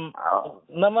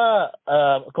nama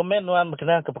komen nuan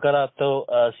berkenaan ke perkara tu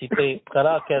sipi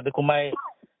perkara ke dekumai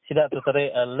sidak tu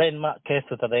tadi landmark case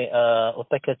tu tadi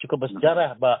utak ke cukup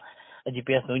bersejarah ba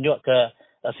GPS tunjuk ke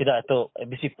sidak itu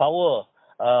BC Power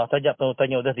tajak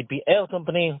penutanya udah DPL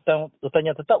company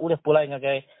utanya tetap udah pulai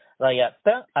ngagai rakyat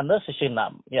tang under section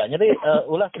 6. Ya jadi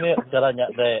ulah kini caranya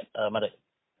de mari.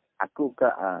 Aku ke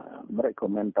mereka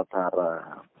komen tentang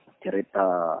cerita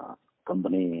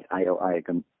company IOI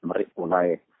ke mereka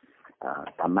pulai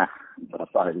tanah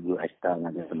berapa ribu hektar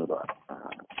ngagai seluruh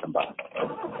tempat.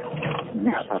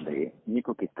 Ini tadi ni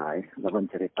ku kita lawan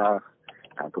cerita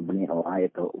company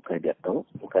IOI itu ukai dia tu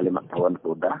ukai 5 tahun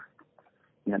sudah.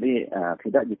 Jadi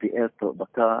tidak GPS tu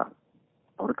bakal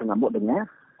orang kenambut dengar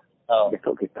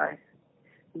besok kita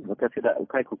bakal tidak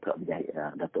ukai ku tak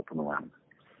berjaya Datuk Penguang.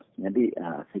 Jadi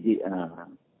segi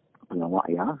pengawak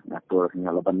ya Datuk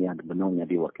ngalaban yang benungnya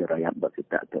di wakil rakyat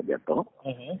bersitak tu dia tu.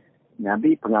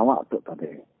 Jadi pengawak tu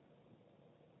tadi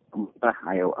entah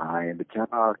IOI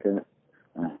bicara ke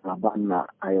laban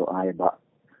IOI bak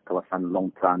kawasan Long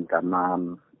Tran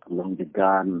kanan, Long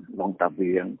Jegan, Long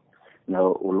Tabing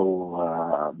ngau ulu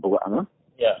buat no.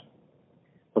 Ya.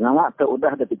 Pengawak tu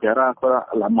udah ada bicara ke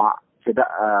lama tidak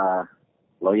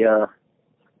lawyer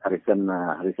Harrison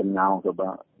Ngau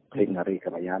coba hari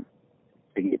kerajaan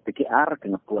PKR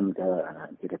kena pun ke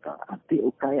cerita. Arti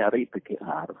ukai hari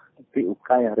PKR, arti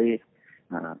ukai hari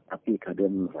tapi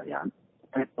kadang rakyat.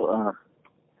 Itu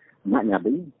nak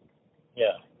nyabi.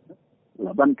 Ya.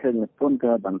 Laban ke ngepun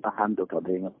ke bantahan tu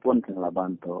kadang ngepun ke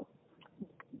laban tu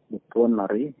ngepun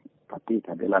hari tapi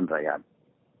keadilan rakyat.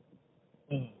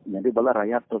 Jadi bala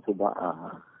rakyat tu cuba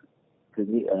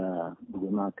segi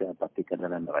berguna ke parti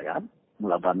keadilan rakyat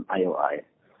melaban IOI.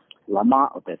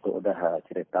 Lama waktu itu udah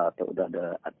cerita tu udah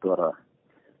ada atur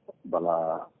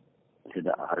bala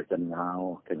tidak Harrison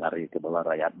Ngau kengari ke bala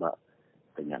rakyat ba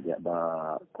tanya dia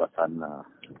ba kuasan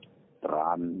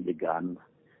Teran Jegan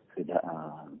tidak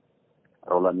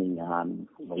Rolaningan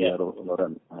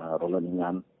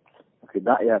Rolaningan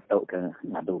tidak ya tahu ke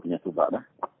ngadu punya subak dah.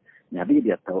 Jadi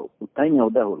dia tahu utainya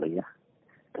udah boleh ya.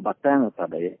 Kebatang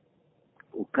tadi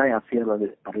ukai hasil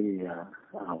dari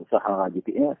usaha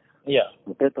GPS. Ya.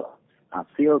 Itu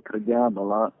hasil kerja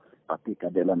bala parti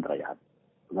keadilan rakyat.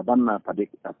 Laban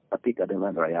parti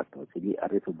keadilan rakyat tu segi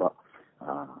hari subak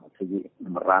segi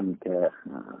meran ke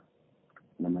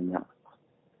namanya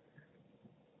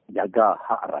jaga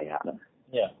hak rakyat.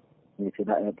 Ya. Ini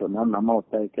tidak itu nama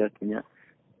utai ke punya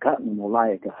kak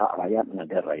memulai ke hak rakyat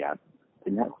negara rakyat.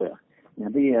 Banyak ke.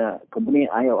 Jadi company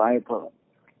IOI itu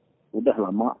udah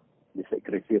lama bisa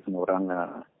krisis orang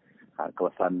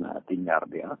kawasan tinggal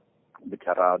dia.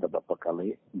 Bicara udah beberapa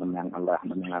kali menang Allah.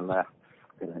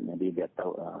 Jadi dia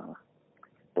tahu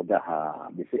sudah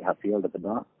bisa hasil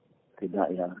daripada tidak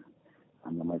ya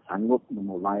namanya sanggup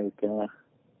memulai ke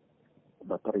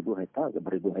berapa ribu hektar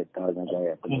yang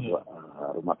gaya penduduk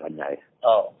rumah panjai.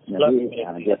 Jadi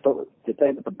dia tu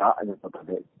kita itu pedak aja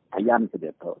pada ayan ke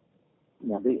dia tu.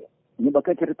 Jadi Ini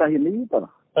bakal cerita ini apa?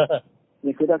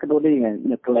 Ini sudah kedua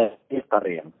ni kelas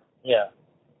tarian. Ya.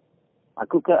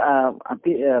 Aku ke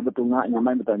anti betul ngak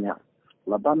nyamai bertanya.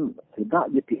 Laban tidak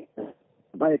jadi.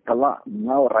 Baik kalau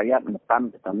ngau rakyat ngetan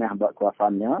tanah hamba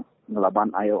kuasanya ngelaban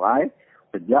IOI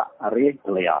sejak hari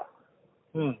Kelia.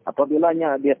 Apabila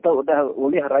dia tahu dah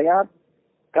oleh rakyat,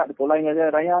 kak dipulai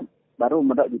dengan rakyat, baru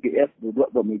mendak GPS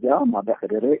duduk bermeja, madah ke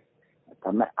diri.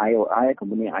 Tanah IOI,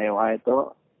 kemudian IOI itu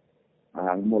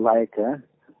mulai ke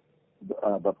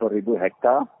berapa ribu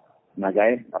hektar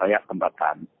sebagai rakyat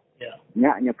tempatan. Ya.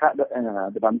 Nya kak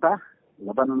dibantah,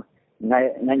 leban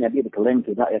ngai jadi diklaim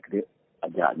tidak ya ke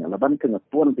ajaknya. Leban kena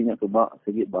tuan punya coba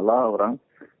segi bala orang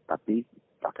tapi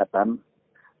pakatan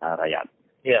rakyat.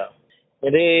 Ya.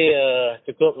 Jadi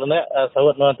cukup lena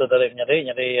sawat no tu dari nyari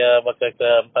bakal ke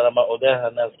Parama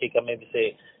udah nanti kami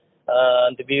bisa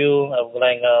interview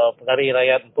mulai pengari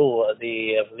rakyat tu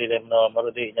di Lilem no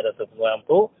Marudi nyada tu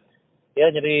pengampu.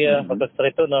 Ya jadi bakal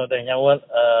cerita no dah nyawat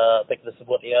teks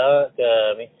tersebut ya ke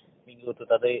minggu tu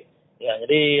tadi. Ya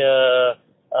jadi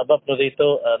bab tu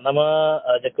itu nama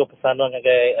jago pesanan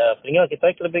ngagai peringkat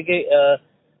kita lebih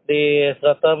di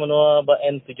serata menua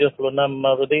BN76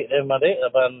 Marudi Mari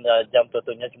laban jam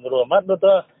tutunya cemburu amat tu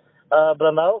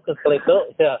beranau ke sekali itu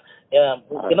ya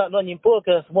kena no nyimpul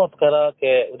ke semua perkara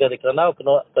ke udah dikeranau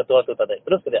kena ketua tu tadi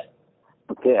terus tidak.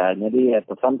 Okey, jadi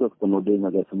pesan tu kemudian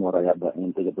bagi semua rakyat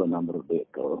BN76 Marudi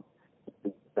itu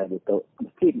kita itu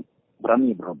mesti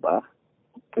berani berubah,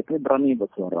 kita berani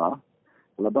bersuara,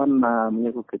 laban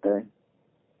menyebut kita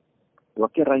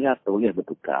wakil rakyat tu boleh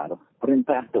bertukar,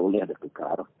 perintah tu boleh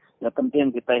bertukar. Yang penting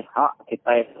kita hak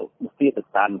kita mesti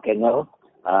tekan kenal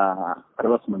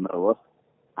terus menerus.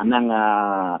 Anang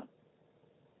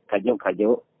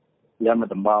kajuk yang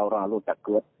mendembau orang lu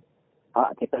takut.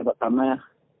 Hak kita bertanah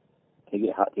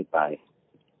jadi hak kita.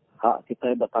 Hak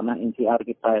kita bertanah NCR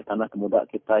kita, tanah kemudak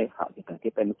kita, hak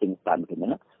kita mesti tekan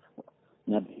kena.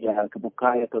 Jadi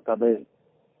kebuka itu tadi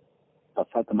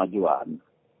pasal kemajuan.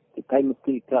 Kita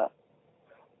mesti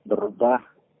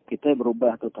berubah. Kita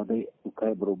berubah tu tadi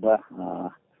bukan berubah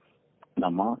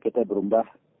nama, kita berubah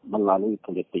melalui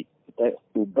politik. Kita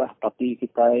ubah tapi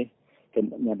kita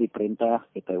jadi perintah,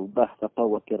 kita ubah siapa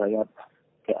wakil rakyat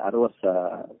ke harus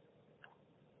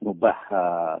ubah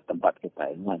tempat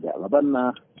kita ini aja.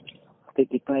 Laban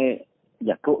kita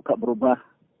jakuk tak berubah,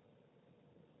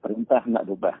 perintah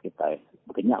nak berubah kita.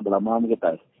 Bukannya belamam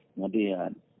kita. Jadi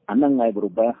anang ngai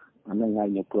berubah, anang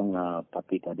ngai nyokong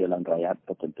parti keadilan rakyat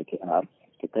atau PKR.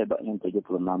 Kita yang 76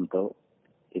 tu,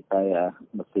 kita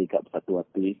mesti kat satu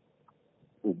hati,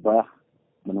 ubah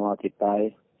menua kita,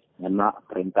 ngenak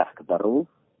perintah kebaru,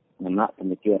 ngenak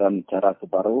pemikiran cara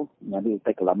kebaru, jadi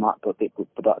kita kelama tu,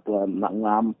 tidak tu nak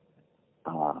ngam,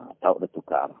 tahu dah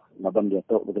tukar. Laban dia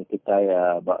tu, kita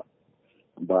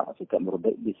suka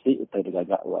merubik bisik, kita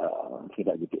digagak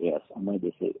tidak GPS, amai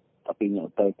bisik. Tapi nya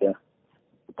utai ke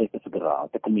segera,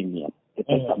 utai ke minyak. Kita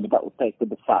tak minta utai ke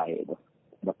besar itu.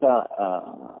 Maka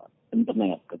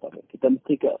internet kita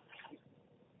mesti ke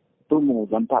tunggu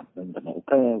gampat internet.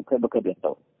 Ukai bakal dia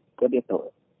tahu. Dia tahu.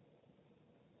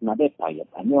 Nada payat.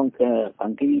 Anyong ke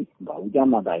tangki bau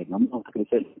jam ada. Namun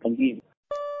krisis tangki.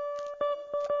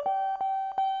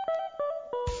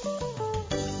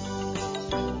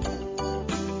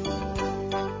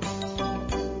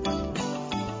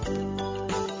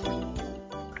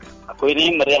 Aku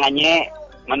ini meriangnya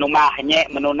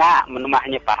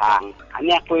menumahnya pahang.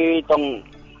 Hanya aku tong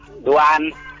duan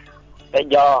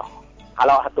tejo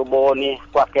kalau satu bo ni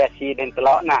kuakasi dan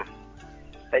telok na.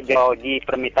 Tejo di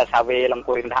permita sawe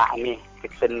langkurin dah ni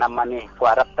section nama ni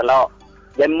kuarap telok.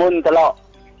 Jemun telok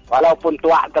walaupun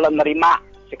tua kalau nerima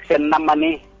section nama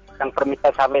ni yang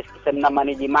permita sawe section nama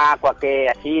ni jima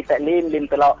kuakasi tak lim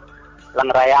telok lang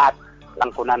rakyat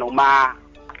lang kunan umah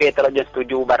ke telok je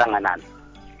setuju baranganan.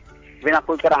 Bila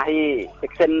aku kerahi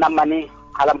section nama ni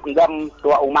halam kenggam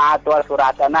tua umah tua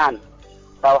suratanan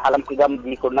atau halam kenggam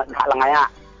di kunat dah langaya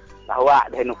bahwa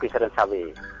dah nukisaran sawi.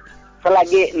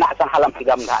 Selagi nak sang halam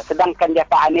kenggam dah, sedangkan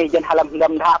japa ani jen halam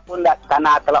kenggam dah pun dak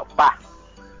tanah telok pah.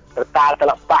 Serta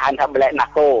telok pah anda belak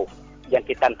nako yang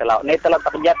kita telok. Ni telok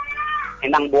terjat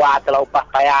hinang buah telok pah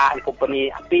paya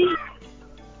company api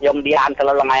yang dia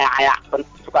telok langaya ayak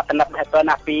suka tenap dah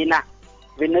api na.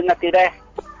 Bina nak tidak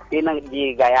tinang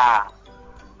di gaya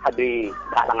hadri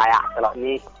dak langaya telok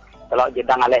ni telok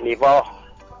jedang alek livo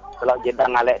telok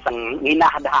jedang alek sang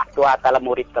nginah dah tua tala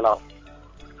murid telok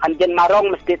anjen marong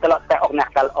mesti telok teok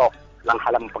nakal ok lang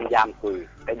halam pengjam ku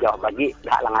tejoh bagi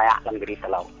dak langaya lang geri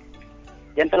telok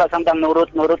jen telok samtang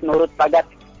nurut pagat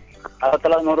kalau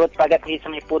telok nurut pagat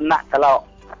hisang ipun nak telok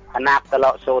anak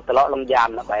telok so telok long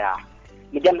jam nak bayar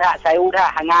macam dah saya dah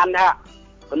hangan dah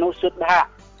penusut dah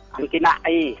antina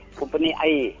ai company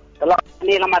ai telok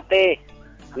ni lah mate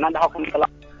anak dah hukum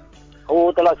telok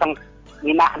telok sang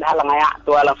minah dah langaya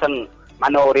tua langsung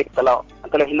manorit telok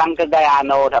telok hinang ke gaya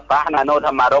ano dah pa nano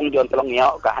dah marong jon telok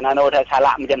nyok ka nano dah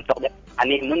salah macam tok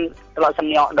ani nun telok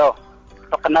semnyok do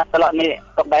tok kena telok ni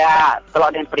tok gaya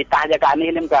telok den perintah jaga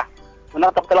ani lim ka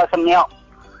mana tok telok semnyok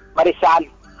barisan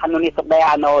anu ni tok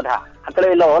gaya ano dah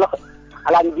telok lo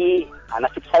alanji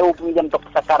nasib saya pinjam tok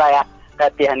sakaraya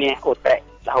katihan ni utrek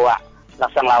lahwa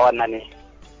langsung lawan nani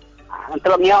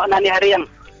telok nyok nani hari yang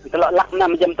telok lakna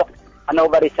macam tok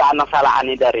ano barisan ang salah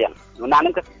ani dari yang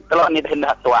nunan ke telok ni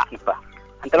hendak tua ni pa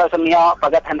telok semio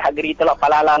pagat hendak geri telok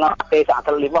palala no mate sak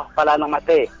telok liboh palala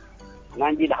mate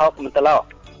ngaji dah hok mentelok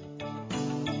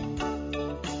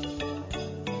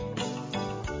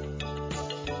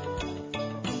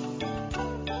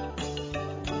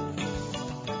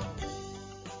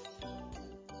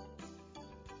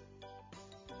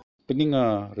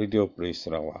Peninga Radio Free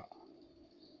Sarawak.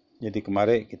 Jadi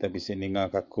kemarin kita bisa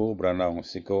ninga kaku beranau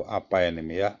siko apa yang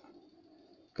ini ya.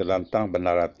 Kelantang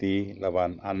benarati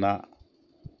lawan anak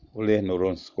oleh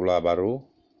nurun sekolah baru.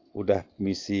 Udah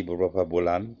misi beberapa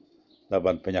bulan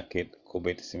lawan penyakit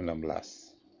COVID-19.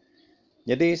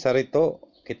 Jadi saat itu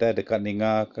kita dekat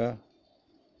ninga ke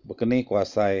berkeni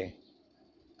kuasai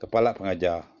Kepala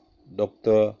Pengajar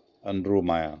Dr. Andrew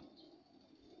Maya.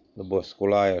 Lebuh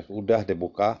sekolah yang sudah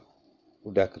dibuka.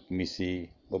 Udah ke misi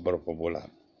beberapa bulan.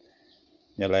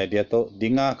 Nyalai dia tu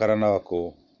dengar karena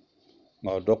aku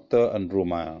mau Dr. Andrew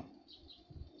Maya,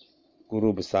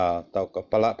 guru besar atau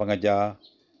kepala pengajar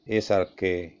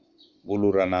SRK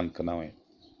Buluranan Kenawe.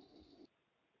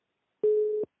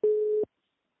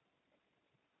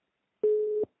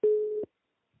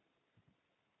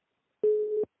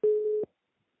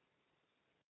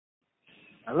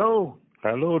 Halo.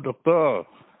 Halo doktor.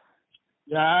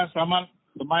 Ya, selamat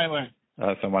lemai weh.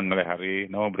 Selamat malam hari.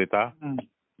 Nama berita?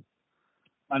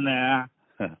 Mana ya?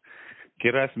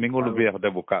 Kira seminggu lebih dah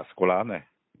buka sekolah ni.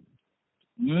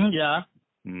 Ya.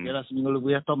 Kira seminggu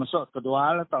lebih atau masuk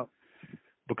kedua lah tau.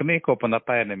 Bukan kau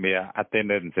pendataan ni ya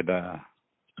attendance sudah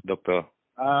doktor.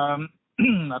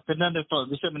 Attendance tu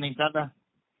bisa meningkat dah.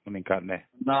 Meningkat ni.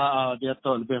 Nah, dia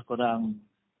tu lebih kurang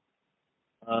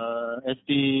 80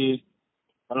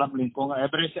 dalam lingkungan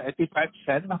average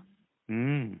 85% lah.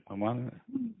 Aman.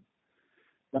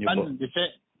 Lepas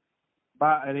bisa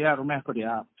ba area rumah aku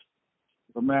dia.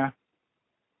 Rumah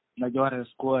najuar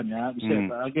sekolahnya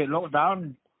bisa lagi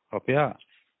lockdown. Apa ya?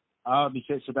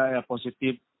 Bisa sudah ya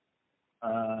positif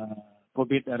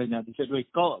COVID harinya. Bisa dua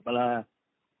ikut bala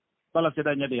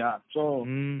sedanya dia. So,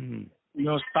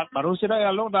 new start baru sudah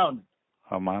ya lockdown.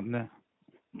 Aman.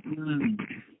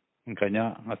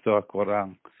 Makanya asuh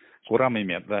kurang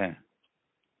mimiat lah.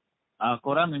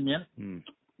 Kurang mimiat.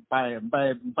 Pai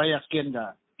yakin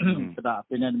dah. Sudah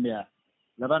opinion dia.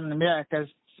 Lepas dia ke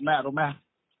semak rumah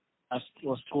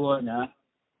sekolahnya.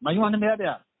 Mayuan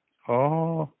dia.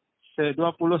 Oh.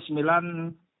 29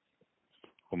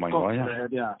 sekolah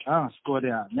dia. Sekolah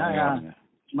dia. Ya.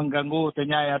 Mengganggu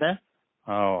tanya ya deh.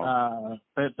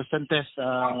 Persentas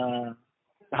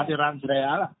kehadiran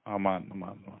saya lah. Aman.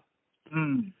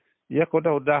 Ya, kau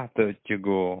dah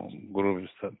tercigu guru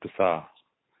besar.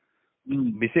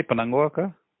 Bisa penangguh ke?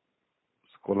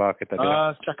 Sekolah kita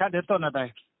dia. Setakat dia tu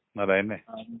nadai. Nadai ni?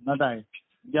 Nadai.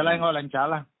 Jalan yang lancar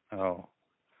lah.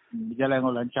 Jalan yang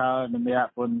lancar. Dia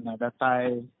pun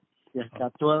datai. Ya,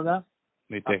 katul lah.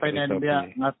 Apa yang dia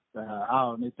ngat.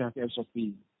 Nitah ke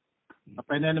SOP.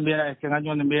 Apa yang dia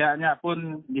kenganyo dia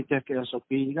pun nitah ke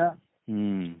SOP juga.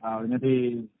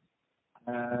 Jadi,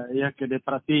 ya ke dia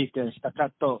perhati ke setakat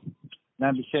tu.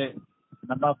 Nah, bisa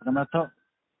nambah penama tu.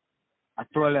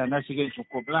 Atul lah. Nah, sikit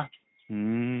cukup lah.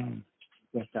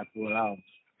 Ya, satu lah.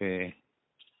 Okey.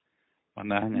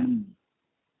 Mananya?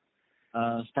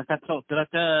 Setakat tu,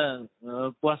 kira-kira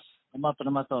puas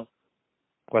penama tu.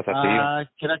 Puas hati?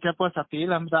 Kira-kira puas hati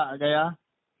lah, tak gaya.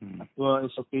 Atul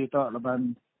SOP tu,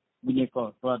 leban bunyi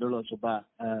kau. Tu dulu cuba.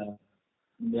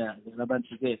 Dia, leban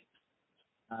sikit.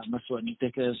 Masuk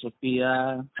nitih ke SOP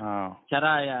ya.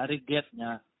 Cara ya,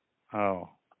 rigetnya.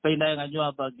 Apa yang ngaju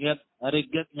apa get,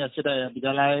 rigetnya sudah ya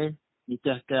berjalan.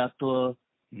 Nitih ke atul.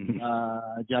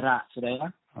 Jarak sudah ya.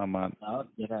 Aman.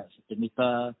 Jarak 1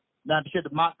 meter. Nah, bisa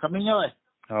mak kami nya weh.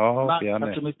 Mak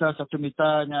 1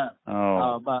 meternya.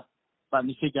 Pak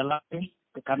misi jalan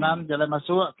ke kanan jalan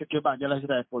masuk ke kiri jalan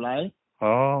sudah mulai.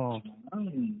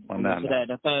 Mana sudah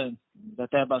datang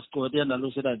basku dia lalu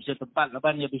sudah bisa tempat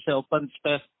lepas dia bisa open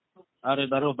space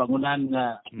hari baru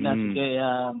bangunannya yang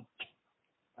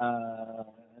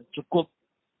cukup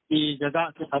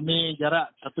dijaga ke kami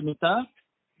jarak 1 meter.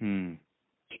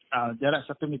 Jarak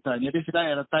 1 meter. Jadi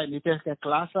sudah letak nitih ke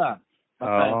kelas lah.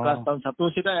 Kelas tahun 1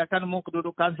 sudah akan mau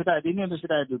kedudukan sudah ini untuk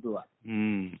sudah duduk.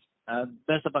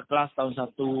 Dan sebab kelas tahun 1,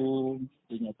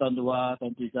 tahun 2,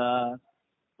 tahun 3,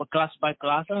 kelas by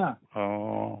kelas lah.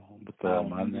 Betul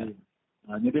mana.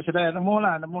 Jadi sudah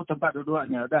nemu tempat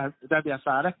duduknya. Sudah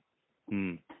biasa dah.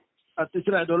 Itu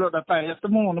sudah dulu dapat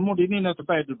nemu di ini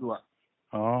tempat duduk.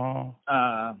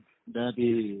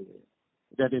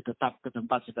 Jadi tetap ke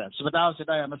tempat sudah. Sudah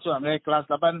masuk kelas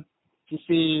 8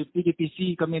 sisi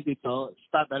PDPC kami itu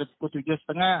start dari pukul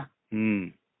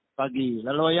 7.30 pagi.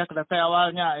 Lalu ya kedatangan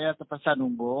awalnya ya terpaksa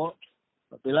nunggu.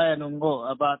 Bila ya nunggu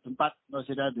tempat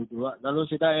sudah duduk. Lalu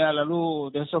sudah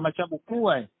lalu dia macam buku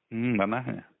Mana?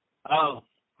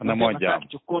 Mana mau jam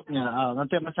cukupnya.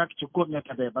 Nanti masa cukupnya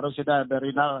tadi baru sudah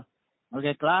berinal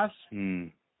kelas.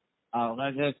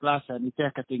 Kelas ini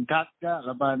ke tingkat ke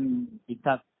laban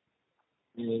tingkat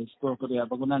di sekolah kuliah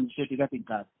bangunan usia 3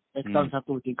 tingkat. Tahun 1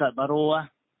 tingkat baru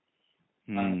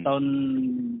tahun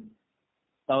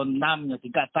 6-nya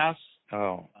tingkat atas.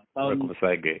 Tahun 4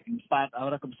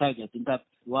 orang kebesar tingkat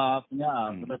 2 punya.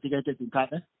 Pada 3 itu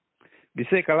tingkat.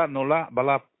 Bisa kalau nolak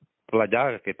bala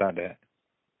pelajar kita ada.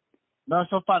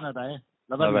 Sopan ada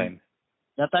Laban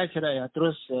data sudah ya.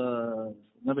 Terus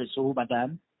ngambil suhu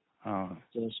badan.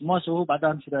 Semua suhu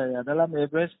badan sudah dalam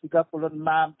average 36, 35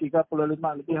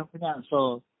 lebih punya.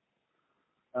 So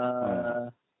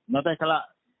nanti kalau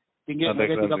tinggi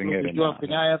lagi 37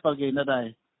 punya pagi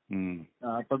nanti.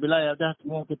 Apabila dah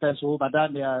semua kita suhu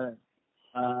badan dia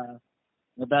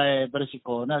nanti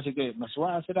berisiko. Sikit masuk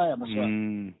sudah masuk.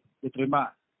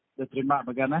 Diterima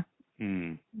bagaimana?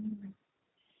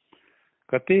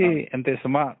 Kati ente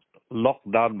semua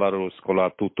lockdown baru,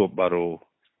 sekolah tutup baru.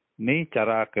 Ni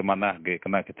cara ke mana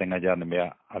kena kita ngajar ni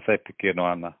ya? Asal fikir no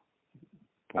ana.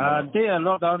 Dia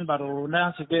lockdown baru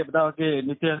sikit betul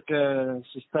nitih ke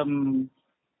sistem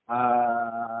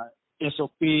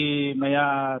SOP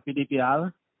maya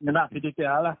PDPL, nak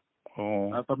PDPL lah.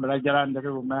 Pembelajaran dari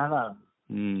rumah lah.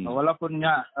 Walaupun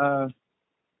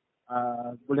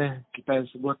boleh kita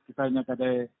sebut kitanya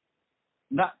tadi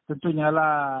tentunya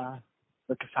lah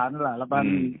berkesan lah.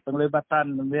 Laban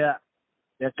penglibatan dia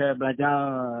ke belajar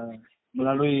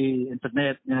melalui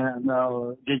internetnya,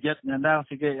 gadgetnya,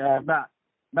 sikit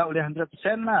nak boleh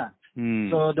 100% lah.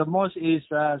 So the most is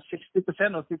 60%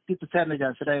 or 50% aja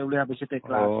sudah boleh habis itu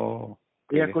kelas.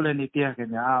 Ia kuliah nitih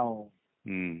kena.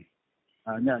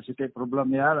 Hanya sikit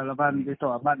problem ya, laban itu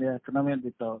amat ya ekonomi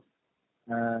itu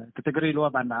kategori luar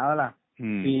bandar lah.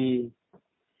 Di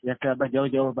ya ke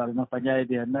jauh-jauh baru namanya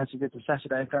dia sikit susah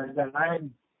sudah ke lain.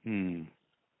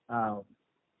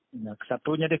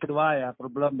 Satunya di kedua ya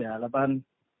problem ya laban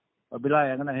apabila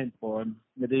yang kena handphone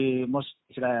jadi most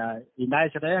sudah inai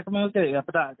sudah kami ya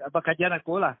apa kajian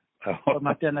aku lah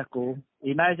pematian aku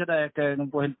inai sudah ke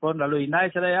ngumpul handphone lalu inai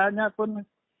sudah pun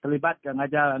terlibat ke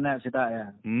ngajar anak sudah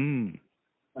ya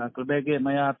kelebih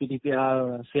maya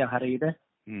PDPL siang hari deh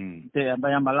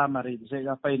yang malam hari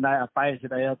saya apa inai apa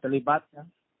sudah terlibat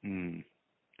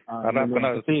karena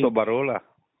kena tutup baru lah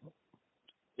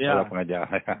ya pengajar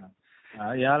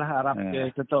iyalah harap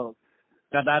tutup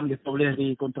keadaan boleh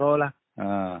dikontrol lah.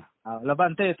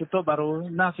 Lepas itu tutup baru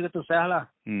itu saya lah.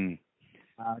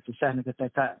 Susah ni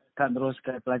kita kan terus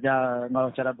ke pelajar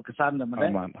ngau cara berkesan dan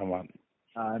aman.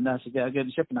 Sikit lagi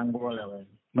bisa penangguh lah.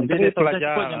 Menteri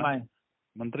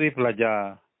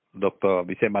pelajar Dr.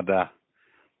 Bisa Madah.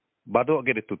 Baduk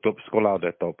ke ditutup sekolah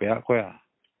udah tahu pihak ko ya.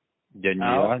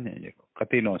 Janjiannya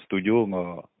katino setuju ngo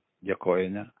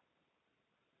jakoenya.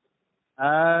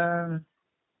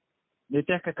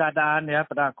 Nitih keadaan ya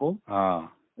pada aku.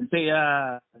 Nanti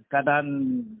ya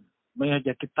keadaan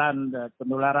menjakitan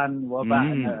penularan wabak.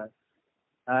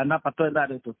 Patut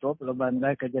tak ditutup. Lepas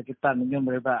ini kejakitan ini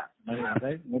mereka.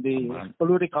 Jadi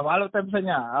perlu dikawal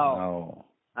misalnya.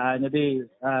 Jadi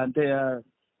nanti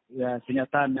ya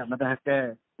kenyataan yang ada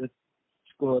ke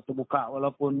sekolah terbuka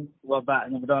walaupun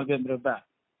wabaknya berbagai mereka.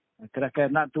 Kira-kira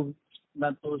nak tu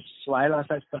sesuai lah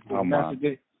saya seperti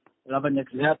ini. Labannya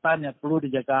kelihatan yang perlu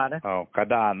dijaga.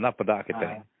 Keadaan lah pada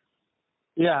kita.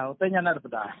 Ya, utanya nak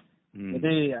pada.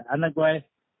 Jadi anak gue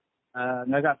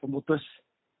ngagak pemutus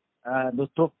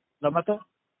tutup lama tu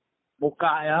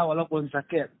buka ya walaupun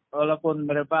sakit, walaupun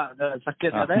mereka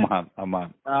sakit ada. Aman.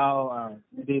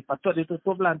 Jadi patut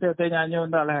ditutup lah. Nanti utanya nyo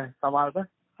ndak lah kawal tu.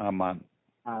 Aman.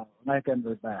 Naikkan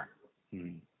berita.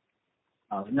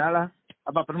 Nyalah.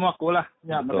 Apa perlu aku lah.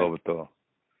 Betul.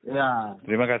 Ya.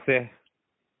 Terima kasih.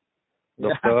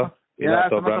 Dokter,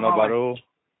 atau Brano baru.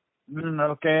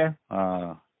 Okey.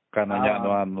 Kan nanya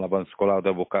nuan laban sekolah udah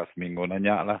buka seminggu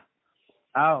nanya lah.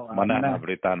 Mana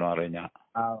berita nuarnya.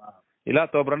 Ila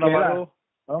tu berenang baru.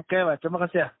 Okey, Pak. Terima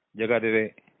kasih ya. Jaga diri.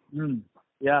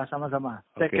 Ya, sama-sama.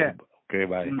 Take care. Okey,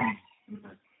 bye.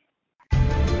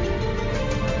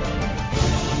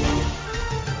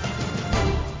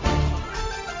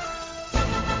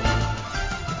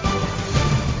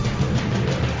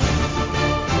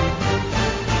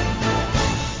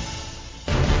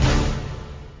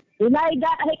 Inai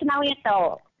gat hai kenau itu.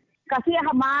 Kasih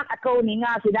hamak aku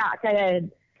ninga sidak ke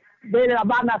di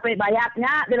laban apa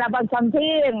bayatnya di laban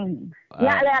something.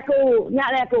 Nyak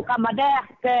le aku kamadeh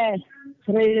ke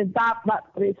Sri Tap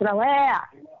Sri Sarawak.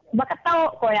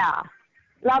 Bakatau ko ya.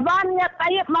 Labannya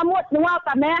tayep mamut nual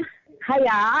tanah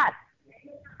hayat.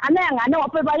 Ane ngano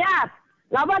apa bayat.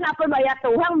 Laban apa bayat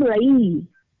Tuhan beli.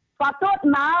 Patut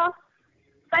mal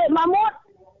tayep mamut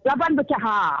laban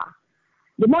bercahaya.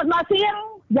 Demot masing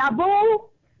jabu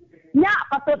nyak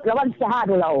patut lawan saha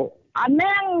dulu.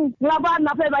 Aneng lawan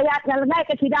apa bayat ngai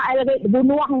ke tidak lagi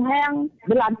bunuh hang,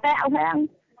 belantai hang.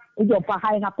 Ujo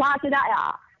pahai ngapa tidak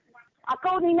ya.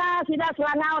 Aku ninga tidak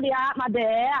selangau dia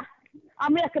made.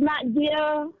 Ambil kena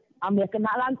jail, ambil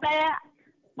kena lantai,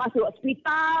 masuk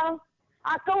hospital.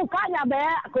 Aku kanya be,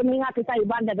 aku ninga kita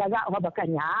iban gagak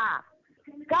bakannya.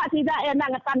 Kak tidak ya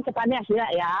nak ngetan ke tanah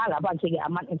tidak ya, laban segi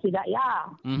amat tidak ya.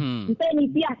 Kita ni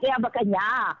piah dia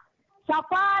bakanya.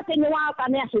 Siapa kenyual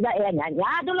tanah tidak ya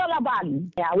nya dulu laban.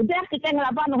 Ya udah kita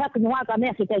ngelaban orang kenyual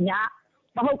tanah kita nya.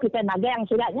 Bahu kita nagang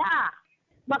tidaknya.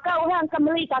 Maka orang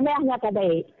kembali tanahnya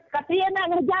tadi. Katanya nak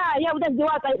ngejar ya udah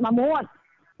jual kayak mamut.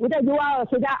 Udah jual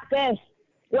sudah ke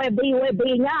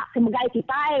WB-nya sebagai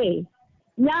kita.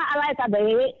 Nya alai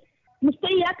tadi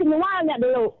mesti ya kenyualnya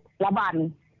dulu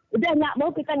laban. Udah nak mau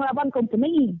kita ngelaban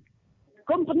company.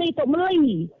 Company tu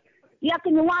beli. Ia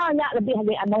kenyualnya lebih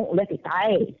dari anu oleh kita.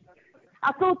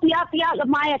 Aku tiap-tiap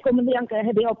lemai aku mendiang ke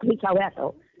head office awak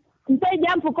tu. Sampai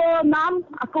jam pukul 6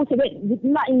 aku sedek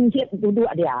nak injek duduk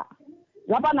dia.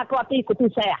 Laban aku hati kutu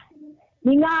saya.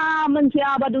 Ninga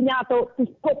mensia badunya tu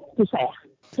cukup tu saya.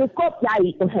 Cukup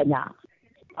jai tu hanya.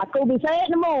 Aku bisa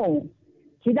nemu.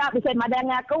 Tidak bisa madang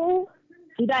aku.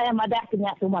 Tidak yang madang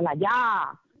kena tu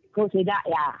malaja. Kau tidak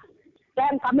ya.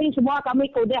 Dan kami semua kami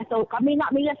kudah tu. Kami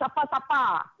nak milih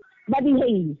siapa-siapa.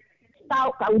 Badi tahu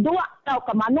kau dua, tahu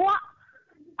ke manua.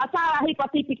 Asal ahi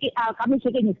pati pikir kami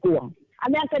sedang nyukung.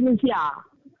 Ada yang kenuncia.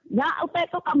 Nak utai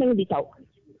tu kami ditahu.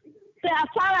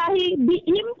 Asal ahi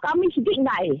diim kami sedang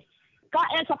naik. Kau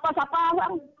siapa-siapa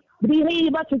orang berdiri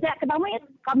buat sejak kedamit.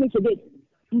 Kami sedang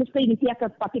mesti ditiak ke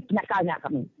pati penyakalnya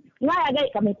kami. Ngai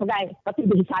agak kami pegai pati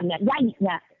behisannya.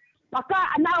 Jahitnya. Maka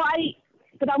anak ahi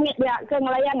kedamit dia ke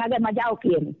ngelayang agak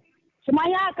majaukin.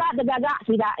 Semaya kak degagak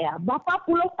tidak ya. Berapa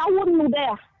puluh tahun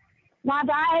muda.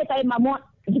 Nadai tay mamut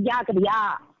hija ke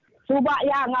dia. Subak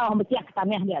ya ngau mestiak ke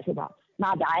tanah dia subak.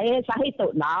 Nadai sahih tu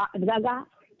nak degagak.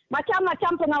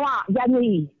 Macam-macam pengawak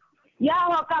janji. Ya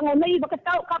wakang ngoni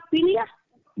berketau kap pilih ya.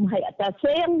 Mahai atas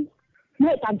sen.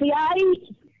 Mahai tanti ai.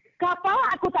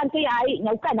 Kapa aku tanti ai.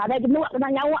 Nyaukan ada genuk kena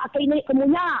nyawa aku ini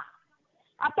kemunya.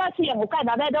 Atas siang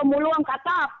bukan ada muluang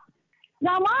katap.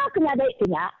 Nama kena ada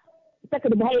itunya. Kita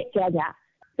kena baik kaya.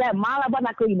 Saya malah ban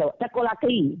aku ini. Saya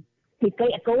kolaki.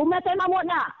 Kita aku macam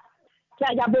namanya.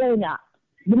 Saya jabunya.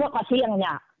 Jumuk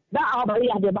pasiangnya. Dah beri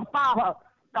dia bapa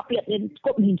kapiat ini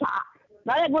cukup bisa.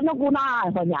 Nada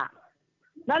guna-guna hanya.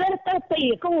 Nada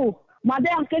terti aku.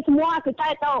 Madang ke semua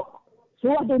kita tahu.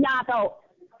 Suah dunia tahu.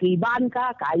 Kiban ka,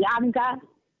 kayan ka,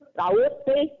 laut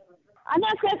ke.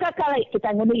 Anak sekali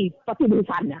kita nguni pasti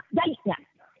berusaha. Baiknya.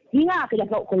 Ingat kerja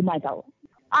kau kulmai tahu.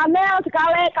 Anel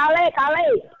sekali.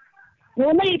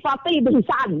 Nguni pasti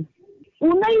berusaha.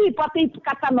 Nguni pasti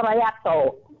kata merayat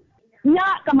tahu. Nya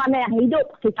kemana yang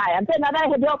hidup kita. Nanti nada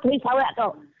hidup di sawah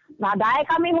tahu. Nada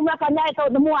kami humlakannya itu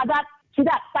nemu adat.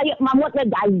 Tidak saya mamut le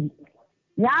jai.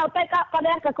 Nya utek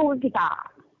pada keku kita.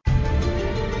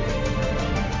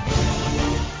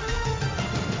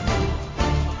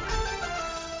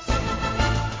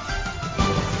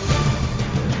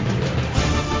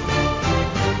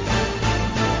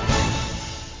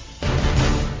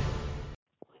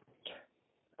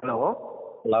 Halo.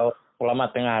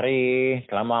 Selamat tengah hari.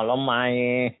 Selamat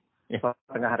lomai. Selamat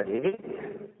tengah hari.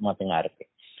 Selamat tengah hari.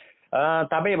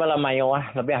 Tapi bala mayo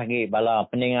lebih lagi bala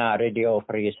pendengar Radio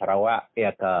Free Sarawak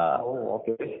ya ke. Oh,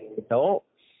 okey. Itu.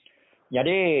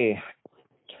 Jadi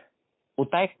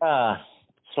utai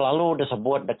selalu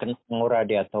disebut dengan ngura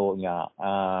dia tu nya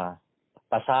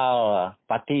pasal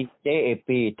parti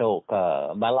JAP itu ke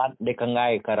balat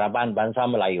dikengai ke Raban Bangsa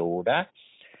Melayu dah.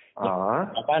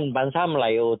 Raban Bangsa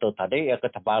Melayu tu tadi ya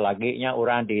ketebal lagi nya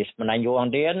orang di Semenanjung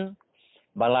Dian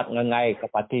balat ngengai ke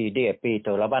parti DAP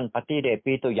tu. Laban parti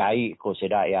DAP tu jai ko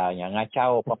sedak ya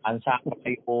ngacau pemansang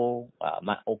itu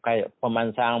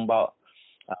pemansang bau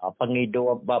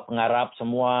pengidup pengarap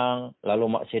semua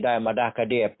lalu mak sedai madah ke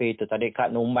DAP tu tadi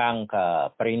kat numbang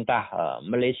ke perintah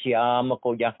Malaysia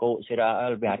mako jako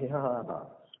sedak lebih hari.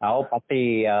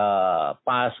 Parti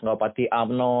PAS ngau parti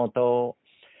UMNO tu.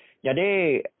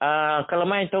 Jadi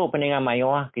kelemahan itu peningan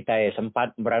mayu kita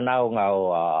sempat beranau ngau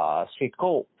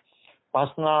Siko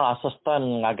personal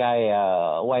assistant ngagai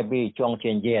YB Chong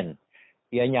Chien Jien.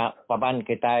 Ianya paban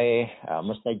kita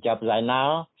Mustajab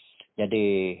Zainal.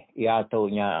 Jadi ia tu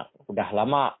nya udah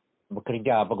lama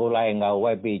bekerja pegulai ngau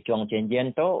YB Chong Chien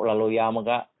Jien tu lalu ia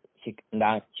mega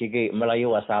sigi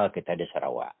Melayu asal kita di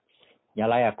Sarawak.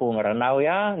 Nyalai aku ngeranau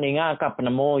ya ninga ka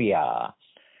penemu ya.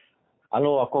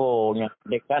 Lalu aku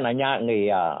dekat nanya ni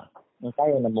ya,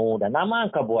 saya nemu dan nama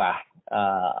ke buah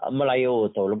Melayu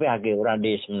tu lebih lagi orang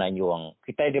di Semenanjung.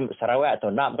 Kita di Sarawak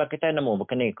tu nak bukan kita nemu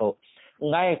begini ko.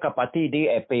 Ngai ke parti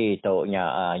DAP tu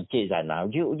nya Encik Zainal.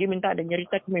 Uji minta dia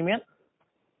cerita ke Mimin.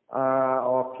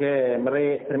 Okey,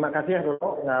 mari terima kasih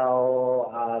dulu ngau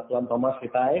Tuan Thomas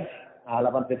kita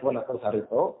halaman telefon aku hari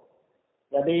tu.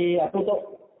 Jadi aku tu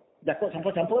jakut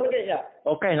campur-campur lagi ya.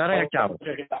 Okey, nara jam.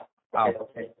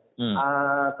 Okey.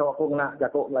 So aku nak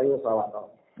jakut Melayu Sarawak tu.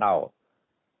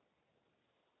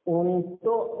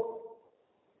 Untuk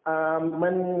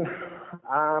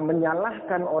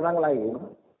menyalahkan orang lain,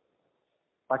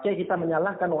 pakai kita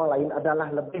menyalahkan orang lain adalah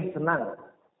lebih senang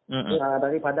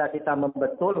daripada kita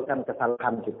membetulkan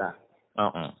kesalahan kita.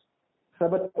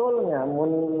 Sebetulnya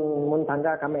mun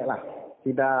tangga kami lah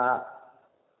tidak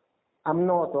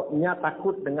UMNO tu nya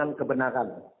takut dengan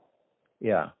kebenaran.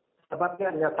 Ya.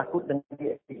 Sebabnya dia takut dengan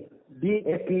DAP.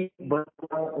 DAP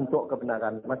berjuang untuk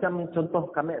kebenaran. Macam contoh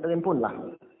kami dari pun lah.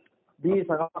 Di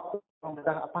Sarawak,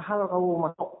 apa hal kau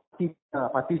masuk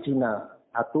parti Cina?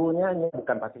 Satunya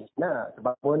bukan parti Cina.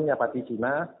 Sebab punnya parti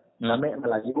Cina, kami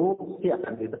Melayu, dia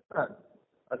akan diterima.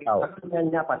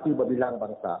 Satunya parti berbilang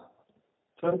bangsa.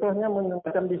 Contohnya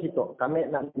macam di situ.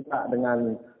 Kami nak minta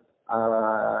dengan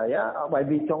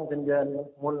YB Chong Chien Jien,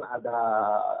 mun ada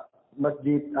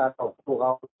masjid atau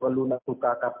surau perlu nak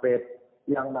tukar kapet,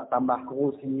 yang nak tambah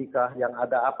kerusi kah, yang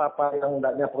ada apa-apa yang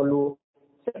tidaknya perlu,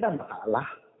 saya ada masalah.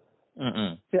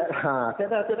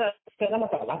 Saya ada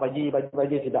masalah bagi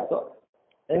tidak tu.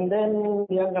 And then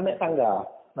yang kami tangga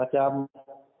macam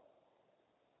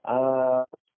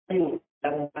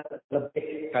yang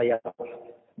lebih kaya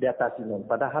di atas ini.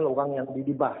 Padahal orang yang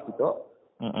di bawah itu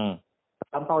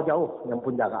terlampau jauh yang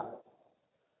pun jarak.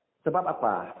 Sebab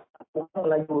apa? Orang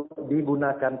Melayu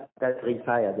digunakan sebagai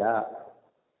perisai aja.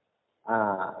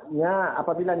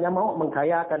 Apabila dia mau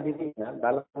mengkayakan dirinya,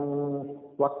 dalam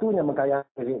waktunya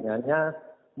mengkayakan dirinya,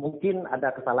 mungkin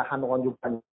ada kesalahan orang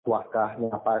jumpa tuakah,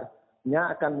 apa.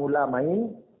 Dia akan mula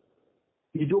main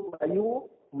hidup Melayu,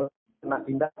 nak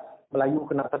pindah Melayu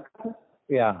kena tekan.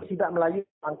 Ya. Tidak Melayu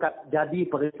angkat jadi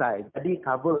perisai, jadi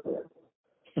cover.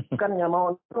 Bukan yang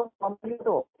mau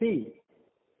itu.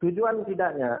 Tujuan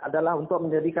tidaknya adalah untuk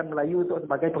menjadikan Melayu itu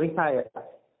sebagai perisai.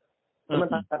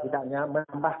 Sementara tidaknya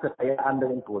menambah kekayaan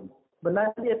dengan pun. Benar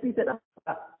dia tidak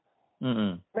masalah.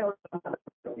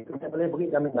 Kami boleh beri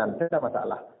jaminan, tidak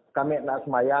masalah. Kami nak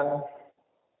semayang.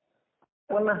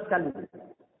 Pernah sekali.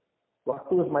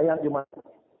 Waktu semayang Jumaat.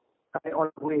 Kami all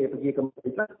the way pergi ke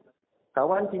Malaysia.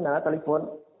 Kawan Cina telefon.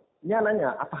 Dia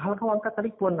nanya, apa hal kau angkat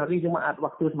telefon hari Jumaat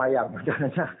waktu semayang? Dia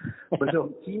nanya. Belum.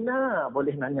 Cina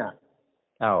boleh nanya.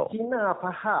 Cina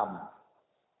faham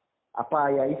apa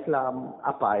ya Islam,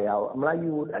 apa ya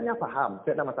Melayu, dan dia faham,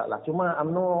 tidak ada masalah. Cuma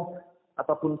UMNO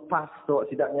ataupun PAS tu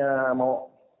tidaknya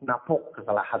mau napuk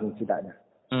kesalahan tidaknya.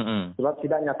 Sebab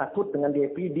tidaknya takut dengan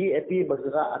DAP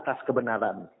bergerak atas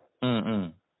kebenaran.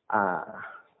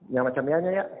 Yang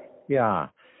macamnya ya.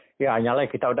 Ya, nyalai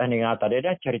kita udah dengar tadi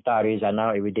dah cerita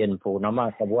Rizana Evident pun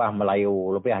nama sebuah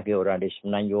Melayu lebih lagi orang di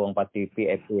Semenanjung parti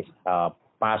PAP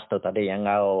PAS tu tadi yang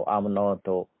ngau UMNO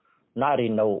tu nak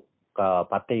rindu ke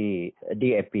parti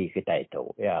DAP kita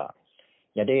itu. Ya.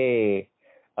 Jadi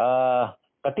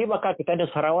ketika kita di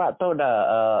Sarawak tu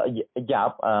dah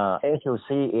job as you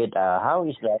see it how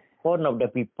is the phone of the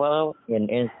people in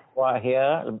Sarawak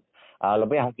here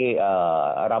lebih lagi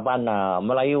Raban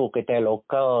Melayu kita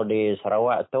lokal di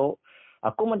Sarawak tu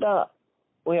aku menda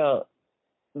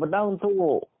benda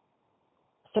untuk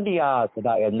sedia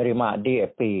tidak menerima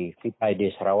DAP kita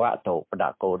di Sarawak tu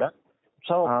pada aku dah.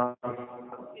 So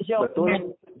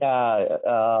betul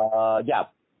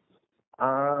jap.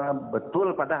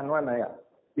 Betul pada anuan ya.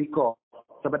 Biko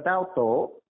sebenarnya tu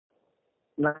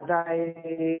nagai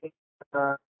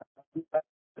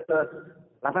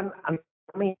lapan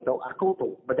kami tu, aku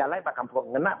tu berjalan ke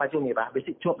kampung, ngena baju merah,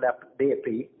 basic cuap DAP,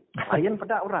 lain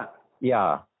pada orang.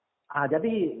 Ya.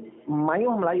 Jadi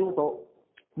mayuh Melayu tu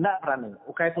tidak berani.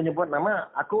 Ukai tu nyebut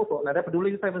nama, aku tu nada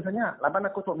peduli saya biasanya. Laban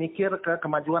aku tu mikir ke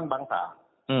kemajuan bangsa.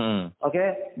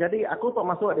 Okey, jadi aku tu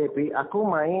masuk DAP, aku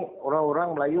mai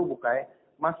orang-orang Melayu bukai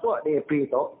masuk DAP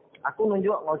tu, aku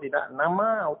nunjuk ngau tidak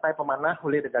nama utai pemanah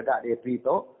boleh degagak DAP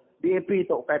tu. DAP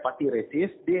tu ukai parti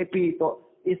resis, DAP tu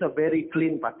is a very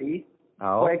clean party.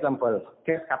 For example,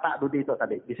 kes kata Dudi tu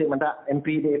tadi, bisik mendak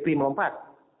MP DAP melompat.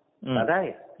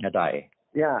 Tadai.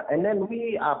 Yeah, and then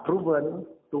we are proven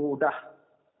to dah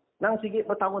nang sigi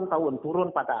bertahun-tahun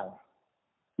turun padang.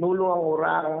 Nulung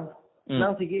orang,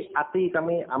 nang sigi hati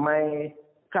kami amai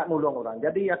kat nulung orang.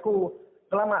 Jadi aku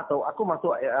selama tu aku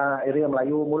masuk area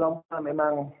Melayu mula-mula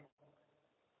memang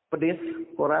pedis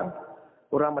orang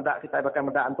medak kita bakal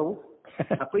medak antu.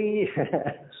 Tapi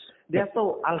dia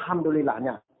tu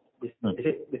alhamdulillahnya.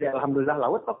 Bisa alhamdulillah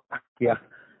laut tu. Ya.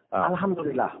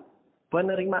 Alhamdulillah.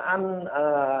 Penerimaan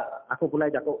aku pulai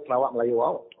jakuk Sarawak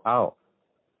Melayu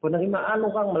penerimaan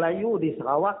orang Melayu di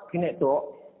Sarawak kini tu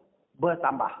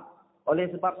bertambah.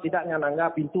 Oleh sebab tidaknya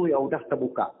nangga pintu yang sudah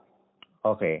terbuka.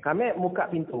 Okey. Kami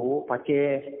buka pintu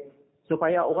pakai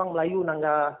supaya orang Melayu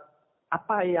nangga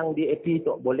apa yang DAP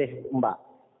tu boleh mbak.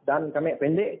 Dan kami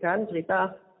pendekkan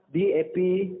cerita DAP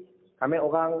kami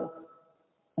orang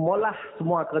molah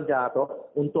semua kerja tu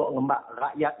untuk ngembak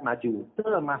rakyat maju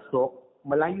termasuk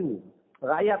Melayu.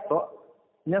 Rakyat tu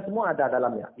ini semua ada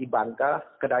dalamnya. Iban kah,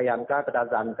 Kedayan kah,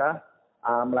 Kedazan kah,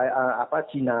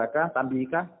 Cina kah, Tambi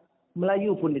kah,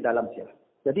 Melayu pun di dalam siya.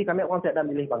 Jadi kami orang tidak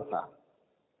milih bangsa.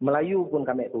 Melayu pun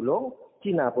kami tolong,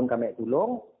 Cina pun kami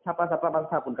tolong, siapa-siapa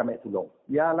bangsa pun kami tolong.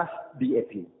 Ialah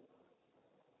DAP.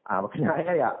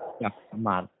 Maknanya ya. Ya,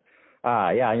 aman.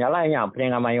 Ya, nyalanya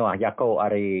peningan mayu jako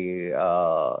hari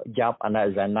jab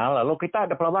anak Zainal. Lalu kita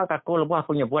ada pelabak aku lepas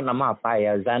aku nyebut nama apa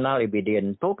ya Zainal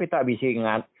Ibidin tu kita bisa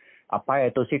ingat apa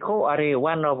itu siku hari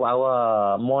one of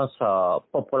our most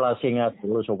popular singers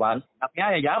dulu soban. Tapi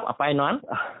ya jab apa nuan?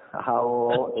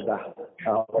 Sudah.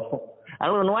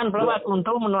 Lalu nuan pelabak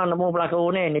untuk menuan nemu belakang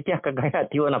ni tiah kegaya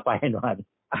tiun apa nuan?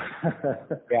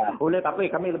 Ya, boleh tapi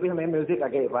kami lebih main muzik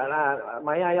lagi. Mana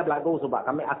Maya ya belagu sebab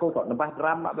aku tu nebah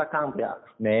drum belakang dia.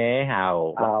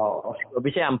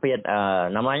 Bisa hampir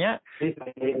namanya? Bisa.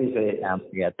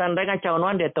 Ya, tanda kacau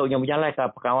nuan dia tahu yang berjalan ke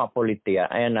pekawat politik.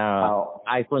 And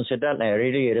I consider I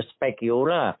really respect you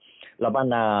lah.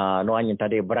 Laban nuan yang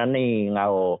tadi berani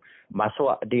ngau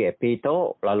masuk DAP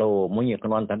tu lalu munyi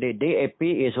kenuan tadi DAP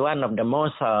is one of the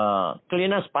most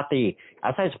cleanest party.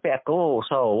 Asal spek aku.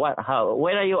 So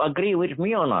whether you agree with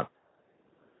me or not?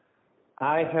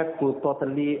 I have to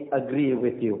totally agree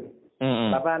with you.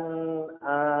 Laban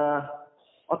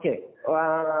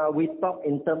we talk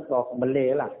in terms of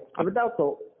Malay lah. Betul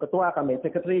tu ketua kami,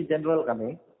 Secretary General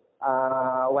kami,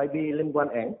 YB Lim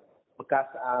Guan Eng, bekas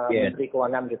Menteri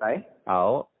Kewangan kita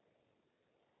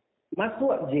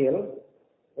masuk jail,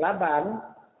 laban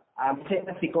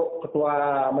saya sikok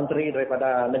ketua menteri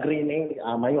daripada negeri ini,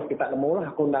 mayuh kita nemu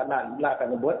lah, aku nak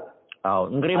akan nyebut.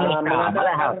 Negeri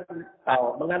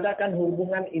mengadakan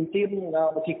hubungan intim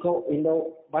sikok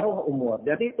Indo baru umur.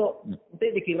 Jadi itu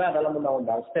nanti dikira dalam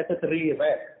undang-undang statutory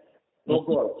rape, no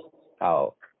goals.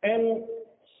 And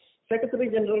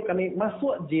Secretary General kami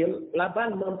masuk jail,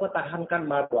 laban mempertahankan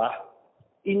maruah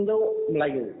Indo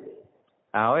Melayu.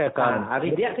 Ya kan.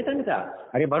 Hari dia kita minta.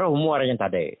 Hari baru umur yang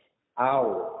tadi.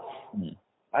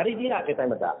 Hari dia kita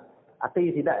minta.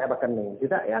 Arti tidak ya bahkan ni.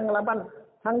 Tidak yang laban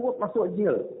sanggup masuk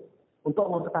jail untuk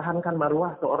mempertahankan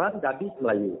maruah seorang gadis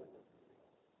Melayu.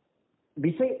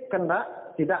 Bisik kena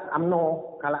tidak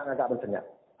UMNO kalah agak bersenyap.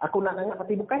 Aku nak nanya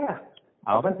pasti bukan ya.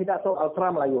 Bukan tidak tahu ultra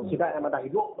Melayu. Tidak yang ada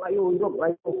hidup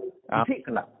Melayu.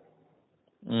 Bisik kena.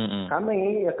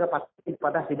 Kami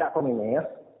kepada tidak komunis,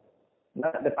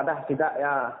 daripada tidak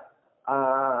ya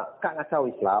kak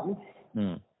ngacau Islam,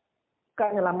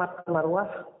 kak nyelamatkan maruah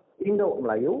Indo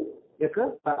Melayu, ya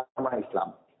ke sama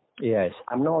Islam. Yes.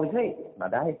 UMNO ini,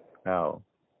 nadai.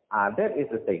 That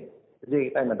is the thing.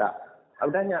 Jadi kita tidak.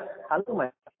 Adanya hal tu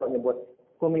macam nyebut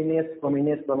komunis.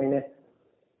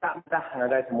 Tak dah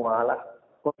ada semua lah.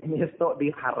 Komunis tu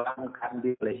diharamkan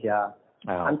di Malaysia.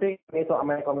 Nanti itu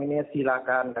Amerika komunis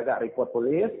silakan agak report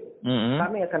polis.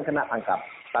 Kami akan kena tangkap.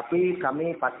 Tapi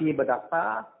kami parti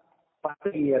berdaftar,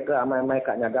 parti ke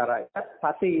Amerika negara rakyat,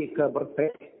 parti ke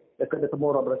bersih, ke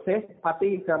Temura bersih,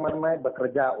 parti ke Amerika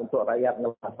bekerja untuk rakyat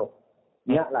ngelasuk.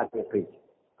 Nyak lagi free.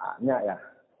 Nyak ya.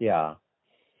 Ya.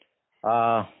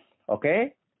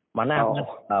 Okey. Mana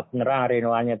penerang hari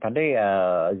nuannya tadi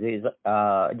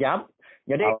jam.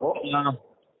 Jadi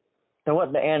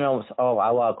toward the end of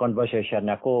our conversation,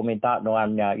 aku minta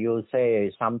Nuannya you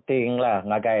say something lah,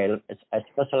 ngagai,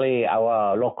 especially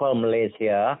our local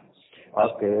Malaysia.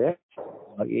 Okay.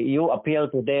 You appeal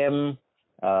to them,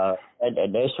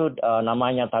 they should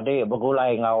namanya tadi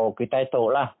bergulai ngau kita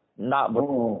itu lah. Nak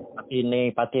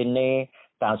parti ni,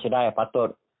 dan sudah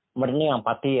patut merniang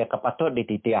parti yang patut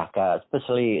dititiah ke,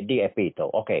 especially DAP itu.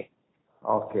 Okay.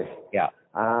 Okay. Ya.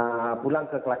 Pulang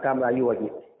ke Kelakar Melayu lagi.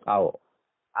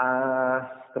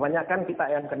 Kebanyakan kita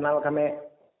yang kenal kami,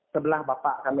 sebelah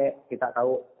bapak kami, kita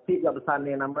tahu si yang besar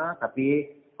ni nama,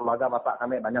 tapi keluarga bapak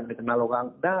kami banyak dikenal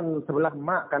orang. Dan sebelah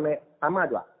mak kami sama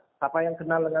juga. Siapa yang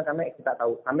kenal dengan kami, kita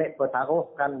tahu. Kami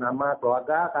pertaruhkan nama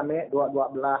keluarga kami, dua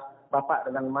belah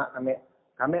bapak dengan mak kami.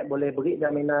 Kami boleh beri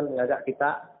jaminan agak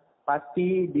kita,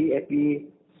 parti DAP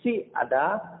si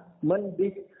ada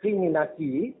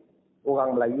mendiskriminasi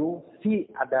orang Melayu, si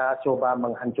ada cuba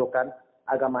menghancurkan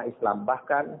agama Islam.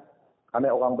 Bahkan kami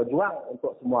orang berjuang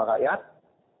untuk semua rakyat,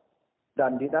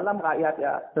 dan di dalam rakyat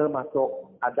ya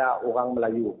termasuk ada orang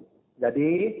Melayu.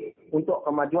 Jadi untuk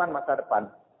kemajuan masa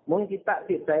depan, mungkin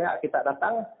kita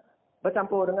datang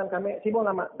bercampur dengan kami sibuk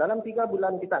lama. Dalam 3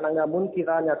 bulan kita nangga mungkin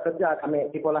kiranya kerja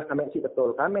kami sipolah kami si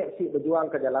betul. Kami si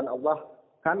berjuang ke jalan Allah.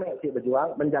 Kami si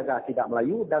berjuang menjaga sidak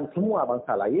Melayu dan semua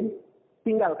bangsa lain.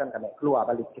 Tinggalkan kami keluar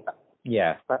balik kita.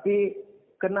 Ya. Tapi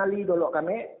kenali dulu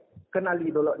kami,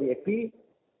 kenali dulu DAP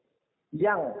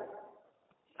yang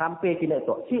sampai kini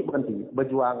itu si berhenti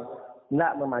berjuang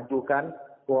nak memajukan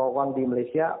orang di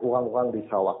Malaysia, orang-orang di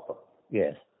Sarawak tu.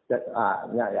 Yes.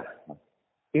 Ya.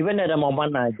 Even at the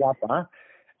moment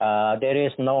there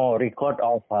is no record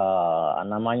of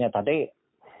namanya tadi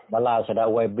bala sudah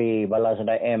WB, bala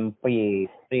sudah MP,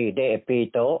 DAP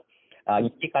itu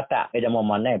ini kata at the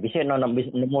moment bisa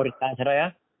nemu rekan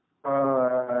saya.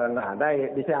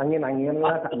 Bisa angin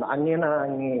lah,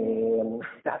 angin.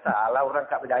 Tak salah orang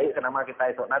kat berjaya kenama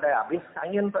kita itu. Nadai habis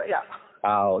angin tu ya.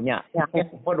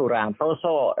 Orang tu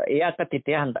so ia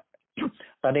ketitian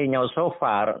tadinya so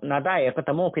far nadai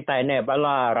ketemu kita ini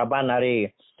bala raban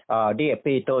hari DAP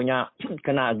itu nya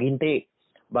kena gintik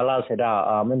bala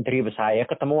sudah menteri besar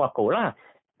ketemu aku lah.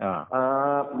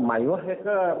 Mayuh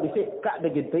ke bisik kak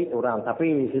digintik orang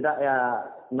tapi tidak ya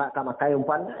nak kat makai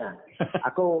umpannya.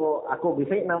 Aku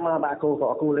bisik nama aku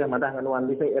kok aku boleh madah nganuan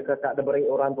bisik ke kak diberi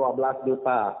orang 12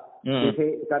 juta.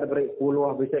 Bisik kak diberi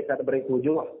 10, bisik kak diberi 7.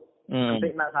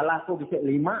 Bisik nak salah aku bisik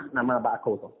 5 nama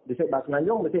aku tu. Bisik bak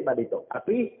Senanjung, bisik bak itu.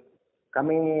 Tapi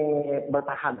kami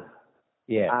bertahan.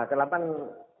 Kelapan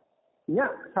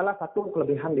salah satu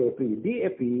kelebihan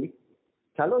DAP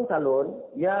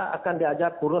calon-calon ia akan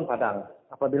diajar turun padang.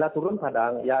 Apabila turun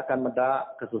padang, ia akan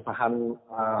mendak kesusahan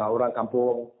orang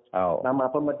kampung.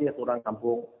 Nama pemedis orang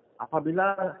kampung.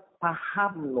 Apabila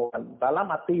paham nuan,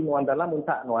 dalam hati nuan, dalam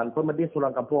untak nuan, pemedis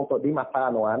orang kampung untuk di mata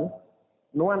nuan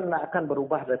akan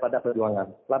berubah daripada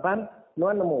perjuangan. Laban,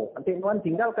 nuan nemu. Nanti nuan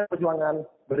tinggalkan perjuangan,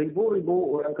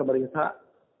 beribu-ribu orang kemerintah,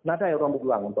 nada orang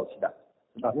berjuang untuk sidak.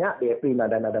 Sebabnya DAP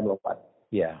nada-nada melompat.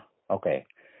 Ya, okey.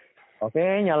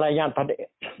 Okey, nyala yang tadi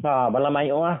bala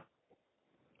mayu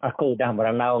aku dah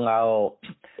berenau ngau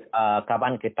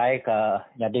kawan kita ke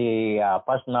jadi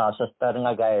personal assistant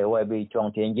ngagai WB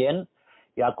Chuang Tianjin.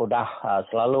 Ya aku dah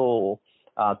selalu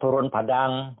turun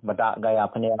padang bedak gaya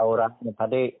peniaga orang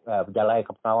tadi berjalan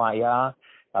ke penawak ya.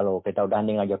 Kalau kita udah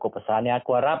ninga aku pesan ya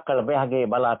aku harap ke lebih lagi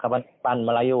bala kawan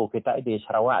Melayu kita di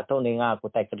Sarawak tu ninga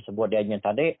aku tak tersebut dia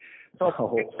tadi. So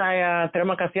saya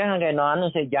terima kasih ngagai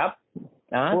non sejap.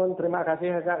 Pun terima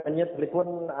kasih agak kenyit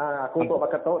telefon aku untuk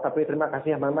berketuk tapi terima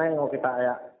kasih memang kita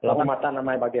ya kehormatan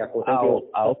namai bagi aku. Thank you.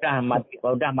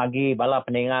 Udah magi bala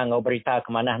pendengar ngau berita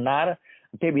ke mana nar.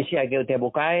 Nanti bisa lagi utia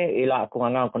bukai ila aku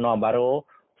ngangau kena baru.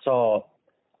 So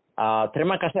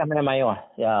terima kasih memang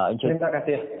ya.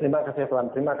 Terima kasih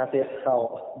tuan. Terima kasih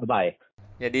kau. Bye.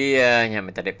 Jadi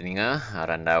yang tadi pendengar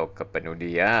randau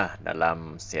kepenudi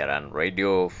dalam siaran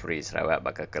radio Free Sarawak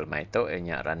bakal kelma itu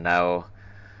randau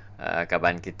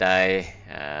kaban kita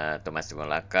Thomas Tunggal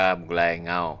Laka mulai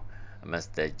ngau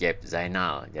Mr. Jeb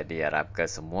Zainal. Jadi harap ke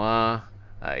semua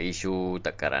isu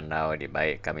tekarandau di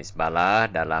baik Khamis bala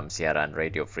dalam siaran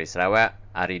Radio Free Sarawak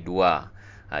hari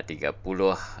 2 30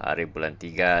 hari bulan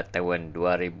 3 tahun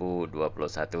 2021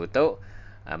 tu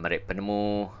mereka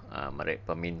penemu mereka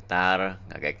pemintar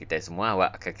agak kita semua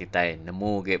awak ke kita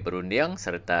nemu ke berundiang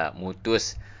serta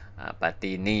mutus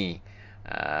parti ni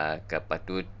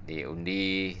kepatut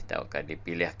diundi atau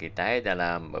dipilih kita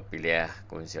dalam berpilih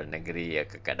Konsil Negeri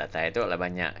kekadatai itu lah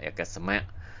banyak ke semak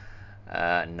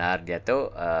nar dia tu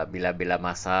bila-bila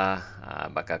masa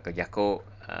bakal kerjaku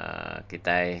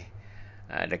kita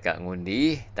dekat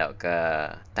ngundi tau ke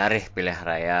tarikh pilihan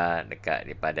raya dekat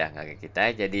di Padang dengan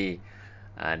kita. Jadi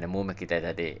nemu kita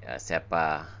tadi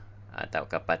siapa tau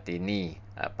ke parti ni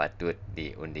patut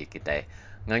diundi kita.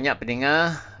 Nganyak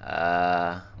pendengar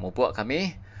mupuk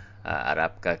kami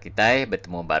harap ke kita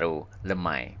bertemu baru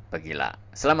lemai pegila.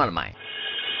 Selamat lemai.